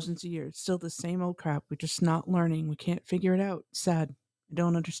 Thousands and thousands of years. Still the same old crap. We're just not learning. We can't figure it out. Sad. I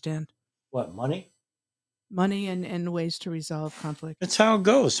don't understand. What, money? Money and ways to resolve conflict. That's how it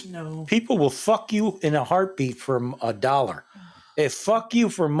goes. No. People will fuck you in a heartbeat for $1. They fuck you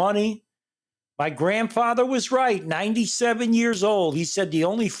for money. My grandfather was right. 97 years old. He said the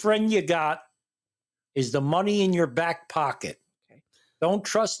only friend you got is the money in your back pocket. Okay. Don't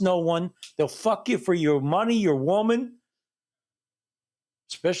trust no one. They'll fuck you for your money, your woman.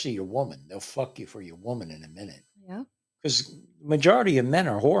 Especially your woman. They'll fuck you for your woman in a minute. Yeah. Because the majority of men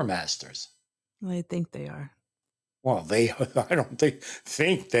are whore masters. I think they are. Well, I don't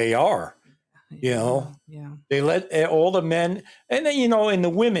think they are. You know, Yeah. they let all the men, and then, you know, and the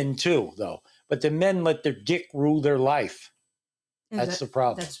women too, though. But the men let their dick rule their life. That's the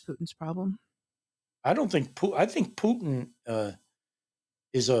problem. That's Putin's problem. I don't think I think Putin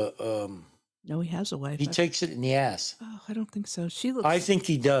is a. No, he has a wife. He takes it in the ass. Oh, I don't think so. She looks. I think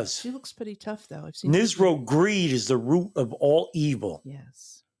he does. She looks pretty tough, though. I've seen. Nisro, greed is the root of all evil.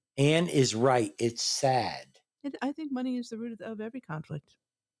 Yes. Anne is right. It's sad. I think money is the root of every conflict.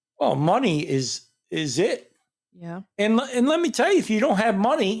 Well, money is it. Yeah. And let me tell you, if you don't have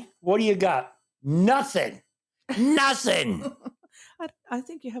money, what do you got? Nothing. Nothing. I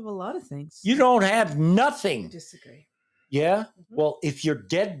think you have a lot of things. You don't have nothing. I disagree. Yeah? Well, if you're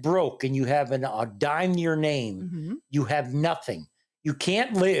dead broke and you have a dime to your name, you have nothing. You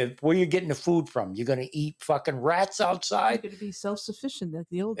can't live. Where are you getting the food from? You're going to eat fucking rats outside? You're going to be self-sufficient like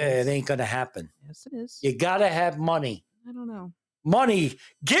the old It days. ain't going to happen. Yes, it is. You got to have money. I don't know. Money.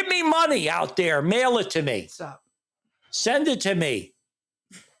 Give me money out there. Mail it to me. Stop. Send it to me.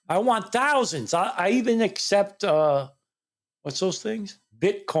 I want thousands. I even accept, what's those things?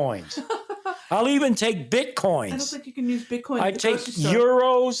 Bitcoins. I'll even take Bitcoins. I don't think you can use Bitcoin. I take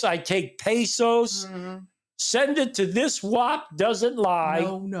euros. I take pesos. Send it to this WAP doesn't lie.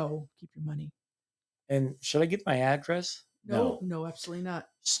 No. Keep your money. And should I give my address? No, absolutely not.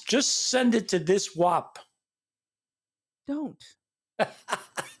 Just send it to this WAP. Don't.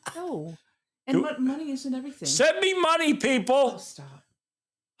 No. And money isn't everything. Send me money, people. Oh, stop.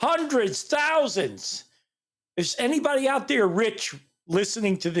 Hundreds, thousands. Is anybody out there rich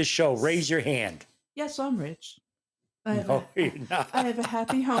listening to this show? Raise your hand. Yes, I'm rich. I have, No, you're not. I have a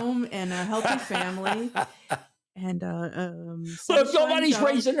happy home and a healthy family. And Look, nobody's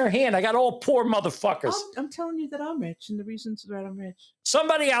raising their hand. I got all poor motherfuckers. I'm telling you that I'm rich, and the reasons that I'm rich.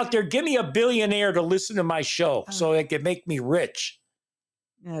 Somebody out there, give me a billionaire to listen to my show so it can make me rich.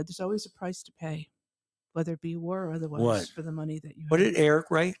 Yeah, there's always a price to pay, whether it be war or otherwise, for the money that you have. What did Eric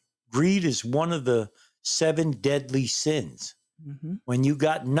write? Greed is one of the 7 deadly sins. When you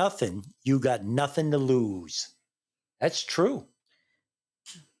got nothing to lose. That's true.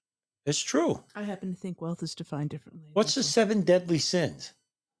 It's true. I happen to think wealth is defined differently. What's the 7 deadly sins?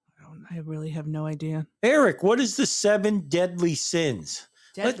 I really have no idea. Eric, what is the 7 deadly sins?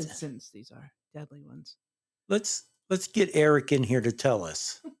 Deadly sins, these are deadly ones. Let's get Eric in here to tell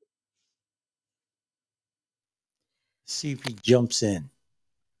us. See if he jumps in.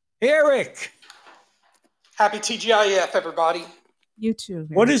 Eric! Happy TGIF, everybody. You too.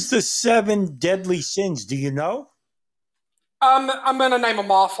 What is the 7 deadly sins? Do you know? I'm going to name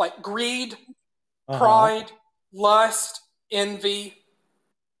them off like greed, pride, lust, envy,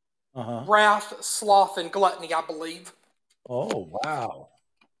 wrath, sloth, and gluttony, I believe. Oh, wow.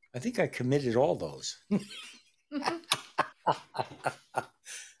 I think I committed all those.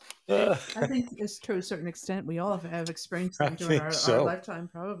 I think it's to a certain extent. We all have experienced them during think our so. lifetime,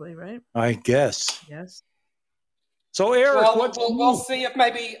 probably, right? I guess. Yes. So, Eric, Well, what's we'll see if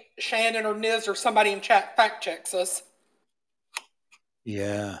maybe Shannon or Niz or somebody in chat fact checks us.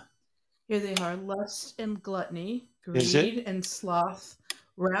 Yeah. Here they are: lust and gluttony, Is it? greed and sloth,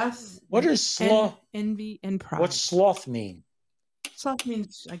 wrath. What is sloth? Envy and pride. What's sloth mean? Sloth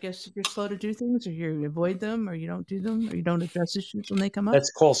means, I guess, if you're slow to do things, or you avoid them, or you don't do them, or you don't address issues when they come up.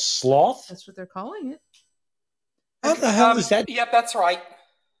 That's called sloth? That's what they're calling it. How the hell is that? Yep, that's right.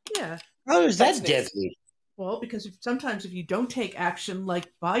 Yeah. How is That's that deadly? Well, because sometimes if you don't take action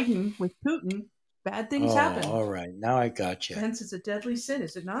like Biden with Putin, bad things happen. All right. Now I got you. Hence, it's a deadly sin,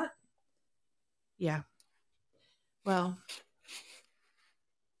 is it not? Yeah. Well,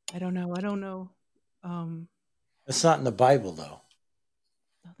 I don't know. It's not in the Bible, though.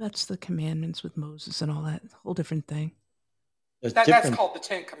 That's the commandments with Moses and all that. Whole different thing. That's called the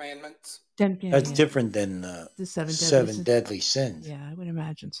Ten Commandments. That's different than the seven deadly sins. Yeah, I would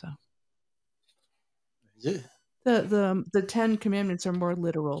imagine so. Is it? The 10 Commandments are more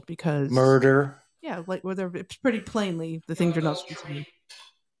literal because Murder. Yeah, like whether it's pretty plainly the things you're not supposed to do.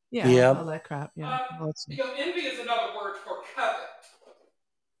 Yeah, Yep. all that crap. Yeah. Envy is another word for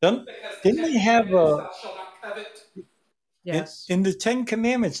covet. Didn't they have a? Thou shalt not covet. Yes. In the Ten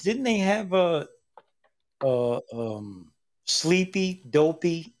Commandments, didn't they have a Sleepy,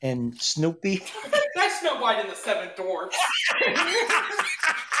 Dopey, and Snoopy? That's Snow White and the Seven Dwarfs.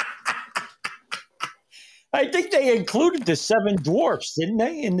 I think they included the seven dwarfs, didn't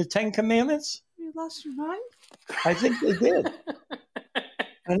they, in the Ten Commandments? You lost your mind? I think they did.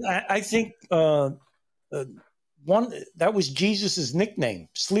 And I think one that was Jesus' nickname,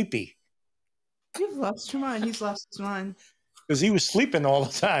 Sleepy. You've lost your mind. He's lost his mind. Because he was sleeping all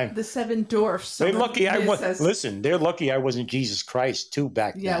the time. The seven dwarfs. They're lucky I wasn't. Listen, they're lucky I wasn't Jesus Christ too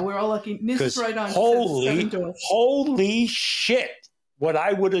back then. Yeah, we're all lucky. Niz is right on. Holy shit! What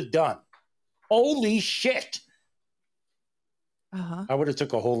I would have done. Holy shit! I would have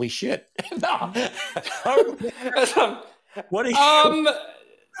took a holy shit. No. What do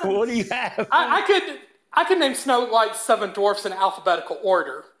you have? I could name Snow White's seven dwarfs in alphabetical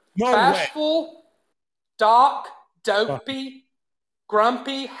order. No Bashful, Doc, Dopey,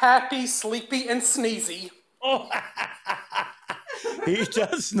 Grumpy, Happy, Sleepy, and Sneezy. Oh, he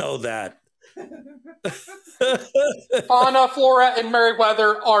does know that. Fauna, Flora, and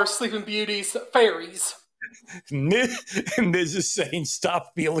Merryweather are Sleeping Beauty's fairies. And this is saying,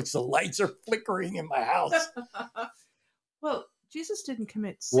 "Stop, Felix! The lights are flickering in my house." Well, Jesus didn't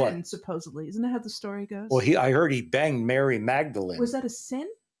commit sin, supposedly. Isn't that how the story goes? Well, I heard he banged Mary Magdalene. Was that a sin?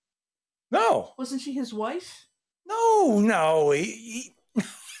 No. Wasn't she his wife? No.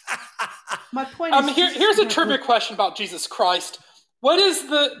 My point is... Here's a trivia question about Jesus Christ. What is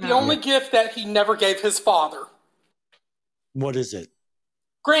the only gift that he never gave his father? What is it?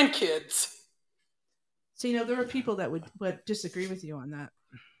 Grandkids. See, there are people that would disagree with you on that.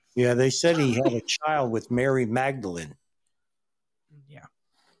 Yeah, they said he had a child with Mary Magdalene. Yeah.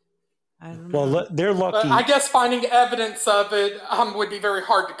 I don't know. Well, they're lucky. I guess finding evidence of it would be very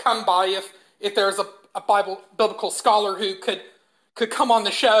hard to come by if there's a biblical scholar who could come on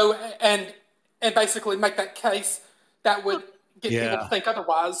the show and basically make that case that would get people to think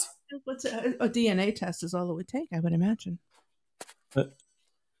otherwise. What's a DNA test is all it would take, I would imagine.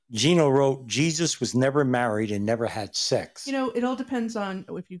 Gino wrote, Jesus was never married and never had sex. It all depends on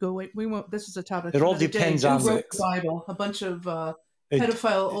if you go. We won't. This is a topic. It all depends on who wrote the Bible. A bunch of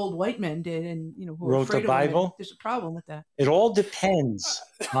pedophile old white men did, and who wrote the Bible. There's a problem with that. It all depends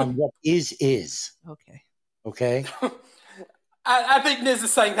on what is. Okay. Okay. I think Niz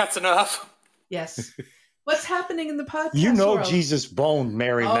is saying that's enough. Yes. What's happening in the podcast world? Jesus boned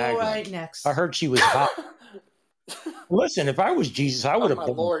Mary Magdalene. All right, next. I heard she was hot. Listen, if I was Jesus, I would have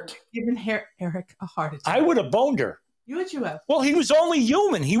boned Lord. her. Given Eric a heart attack. I would have boned her. Would you have? Well, he was only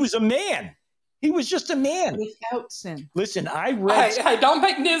human. He was a man. He was just a man. Without sin. Listen, I read... Hey, don't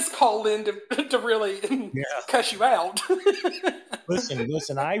make Niz call in to really cuss you out.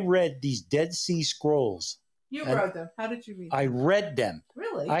 Listen, I read these Dead Sea Scrolls. You wrote them. How did you read them? I read them.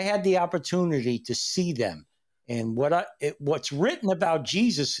 Really? I had the opportunity to see them. And what's written about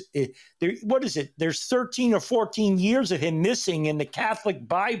Jesus, what is it? There's 13 or 14 years of him missing in the Catholic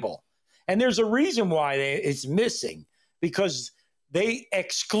Bible. And there's a reason why it's missing, because they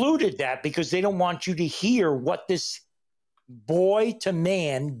excluded that because they don't want you to hear what this boy to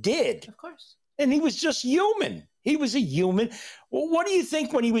man did. Of course. And he was just human. He was a human. Well, what do you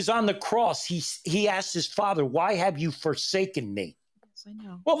think when he was on the cross? He asked his father, "Why have you forsaken me?" Yes, I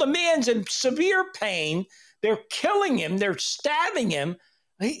know. Well, the man's in severe pain. They're killing him. They're stabbing him.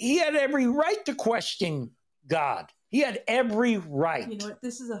 He had every right to question God. He had every right. You know what?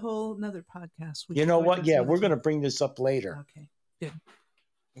 This is a whole nother podcast. You know what? Yeah, we're going to bring this up later. Okay, good.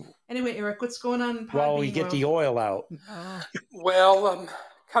 Anyway, Eric, what's going on in Podbean While we get world? the oil out. Oh. Well,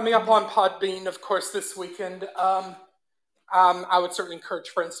 coming up on Podbean, of course, this weekend, I would certainly encourage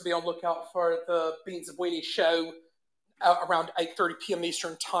friends to be on the lookout for the Beans and Weenie show around 8:30 p.m.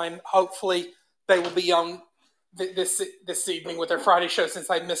 Eastern Time. Hopefully, they will be on this evening with their Friday show since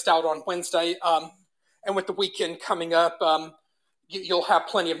I missed out on Wednesday. And with the weekend coming up, you'll have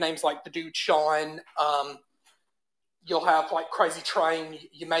plenty of names like the Dude Sean. You'll have like Crazy Train.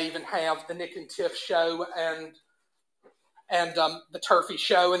 You may even have the Nick and Tiff show and the Turfy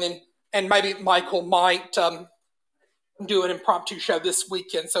show, and maybe Michael might do an impromptu show this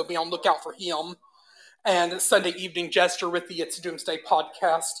weekend. So be on the lookout for him. And Sunday Evening Jester with the It's Doomsday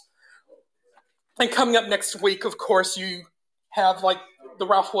podcast. And coming up next week, of course, you have like the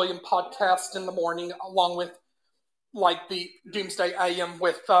Ralph William podcast in the morning, along with like the Doomsday AM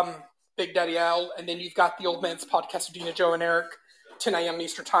with Big Daddy Al, and then you've got the Old Man's podcast with Dina, Joe, and Eric, 10 a.m.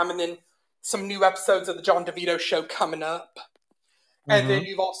 Eastern Time, and then some new episodes of the John DeVito Show coming up. And then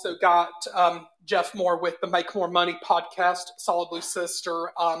you've also got Jeff Moore with the Make More Money podcast, Solid Blue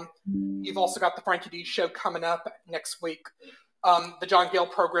Sister. You've also got the Frankie D Show coming up next week. The John Gale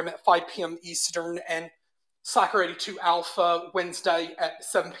program at 5 p.m. Eastern, and Soccer 82 Alpha Wednesday at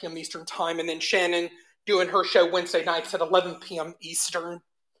 7 p.m. Eastern Time. And then Shannon doing her show Wednesday nights at 11 p.m. Eastern.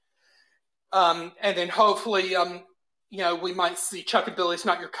 And then hopefully, we might see Chuck and Billy's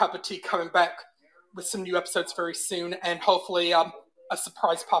Not Your Cup of Tea coming back with some new episodes very soon. And hopefully a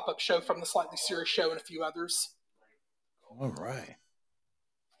surprise pop-up show from the Slightly Serious Show and a few others. All right.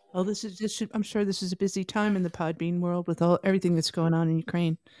 Well, I'm sure this is a busy time in the Podbean world with everything that's going on in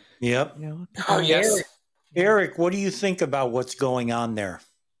Ukraine. Yep. Oh, yes. Eric, what do you think about what's going on there?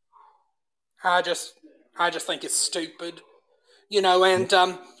 I just think it's stupid,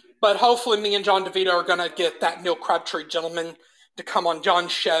 but hopefully me and John DeVito are going to get that Neil Crabtree gentleman to come on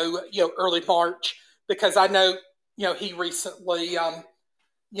John's show, early March, because I know, he recently, I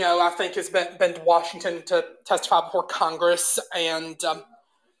think has been to Washington to testify before Congress, and,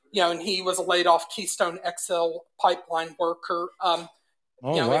 and he was a laid off Keystone XL pipeline worker.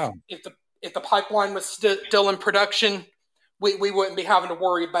 Wow. If the pipeline was still in production, we wouldn't be having to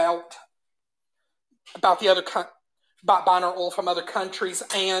worry about the other about buying our oil from other countries,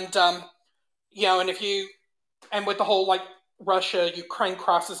 and and with the whole like Russia-Ukraine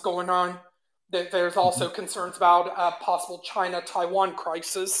crisis going on, that there's also concerns about a possible China-Taiwan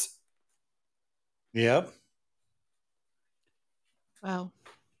crisis. Yep. Wow.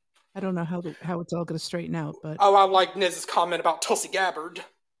 I don't know how it's all going to straighten out, but I like Niz's comment about Tulsi Gabbard.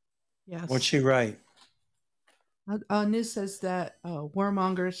 yes. What's she right? Niz says that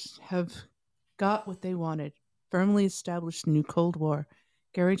warmongers have got what they wanted, firmly established a new Cold War,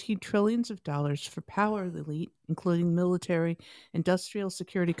 guaranteed trillions of dollars for power of the elite, including military, industrial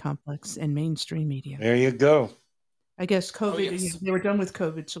security complex, and mainstream media. There you go. I guess COVID, Oh, yes. they were done with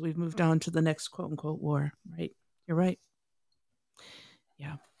COVID, so we've moved on to the next quote-unquote war, right? You're right.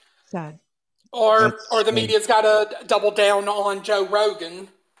 Yeah. Sad. Or the media's got to double down on Joe Rogan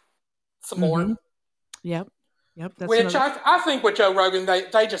some more. Yep. That's Which I think with Joe Rogan,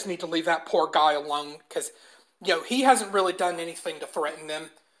 they just need to leave that poor guy alone, because he hasn't really done anything to threaten them.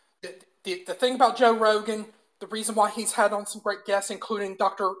 The thing about Joe Rogan, the reason why he's had on some great guests, including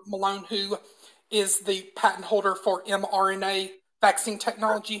Dr. Malone, who is the patent holder for mRNA vaccine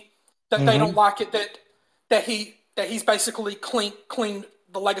technology, that they don't like it that he's basically cleaned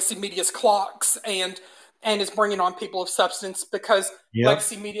the legacy media's clocks and is bringing on people of substance, because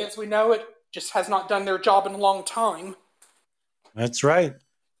legacy media, as we know it, just has not done their job in a long time. That's right.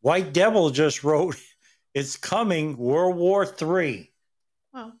 White Devil just wrote, "It's coming, World War III."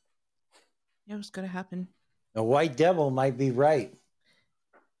 Well, it was going to happen. The White Devil might be right.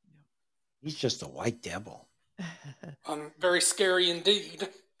 He's just a white devil. Very scary indeed.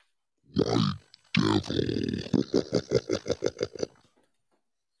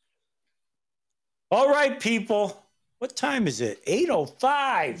 All right, people. What time is it?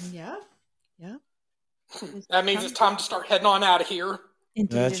 8:05. Yeah. That means it's time to start heading on out of here.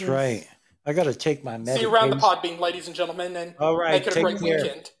 Indeed That's right. I got to take my medication. See you around the Podbean, ladies and gentlemen, and All right, make it a take great care.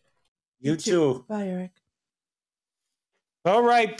 weekend. You too. Bye, Eric. All right,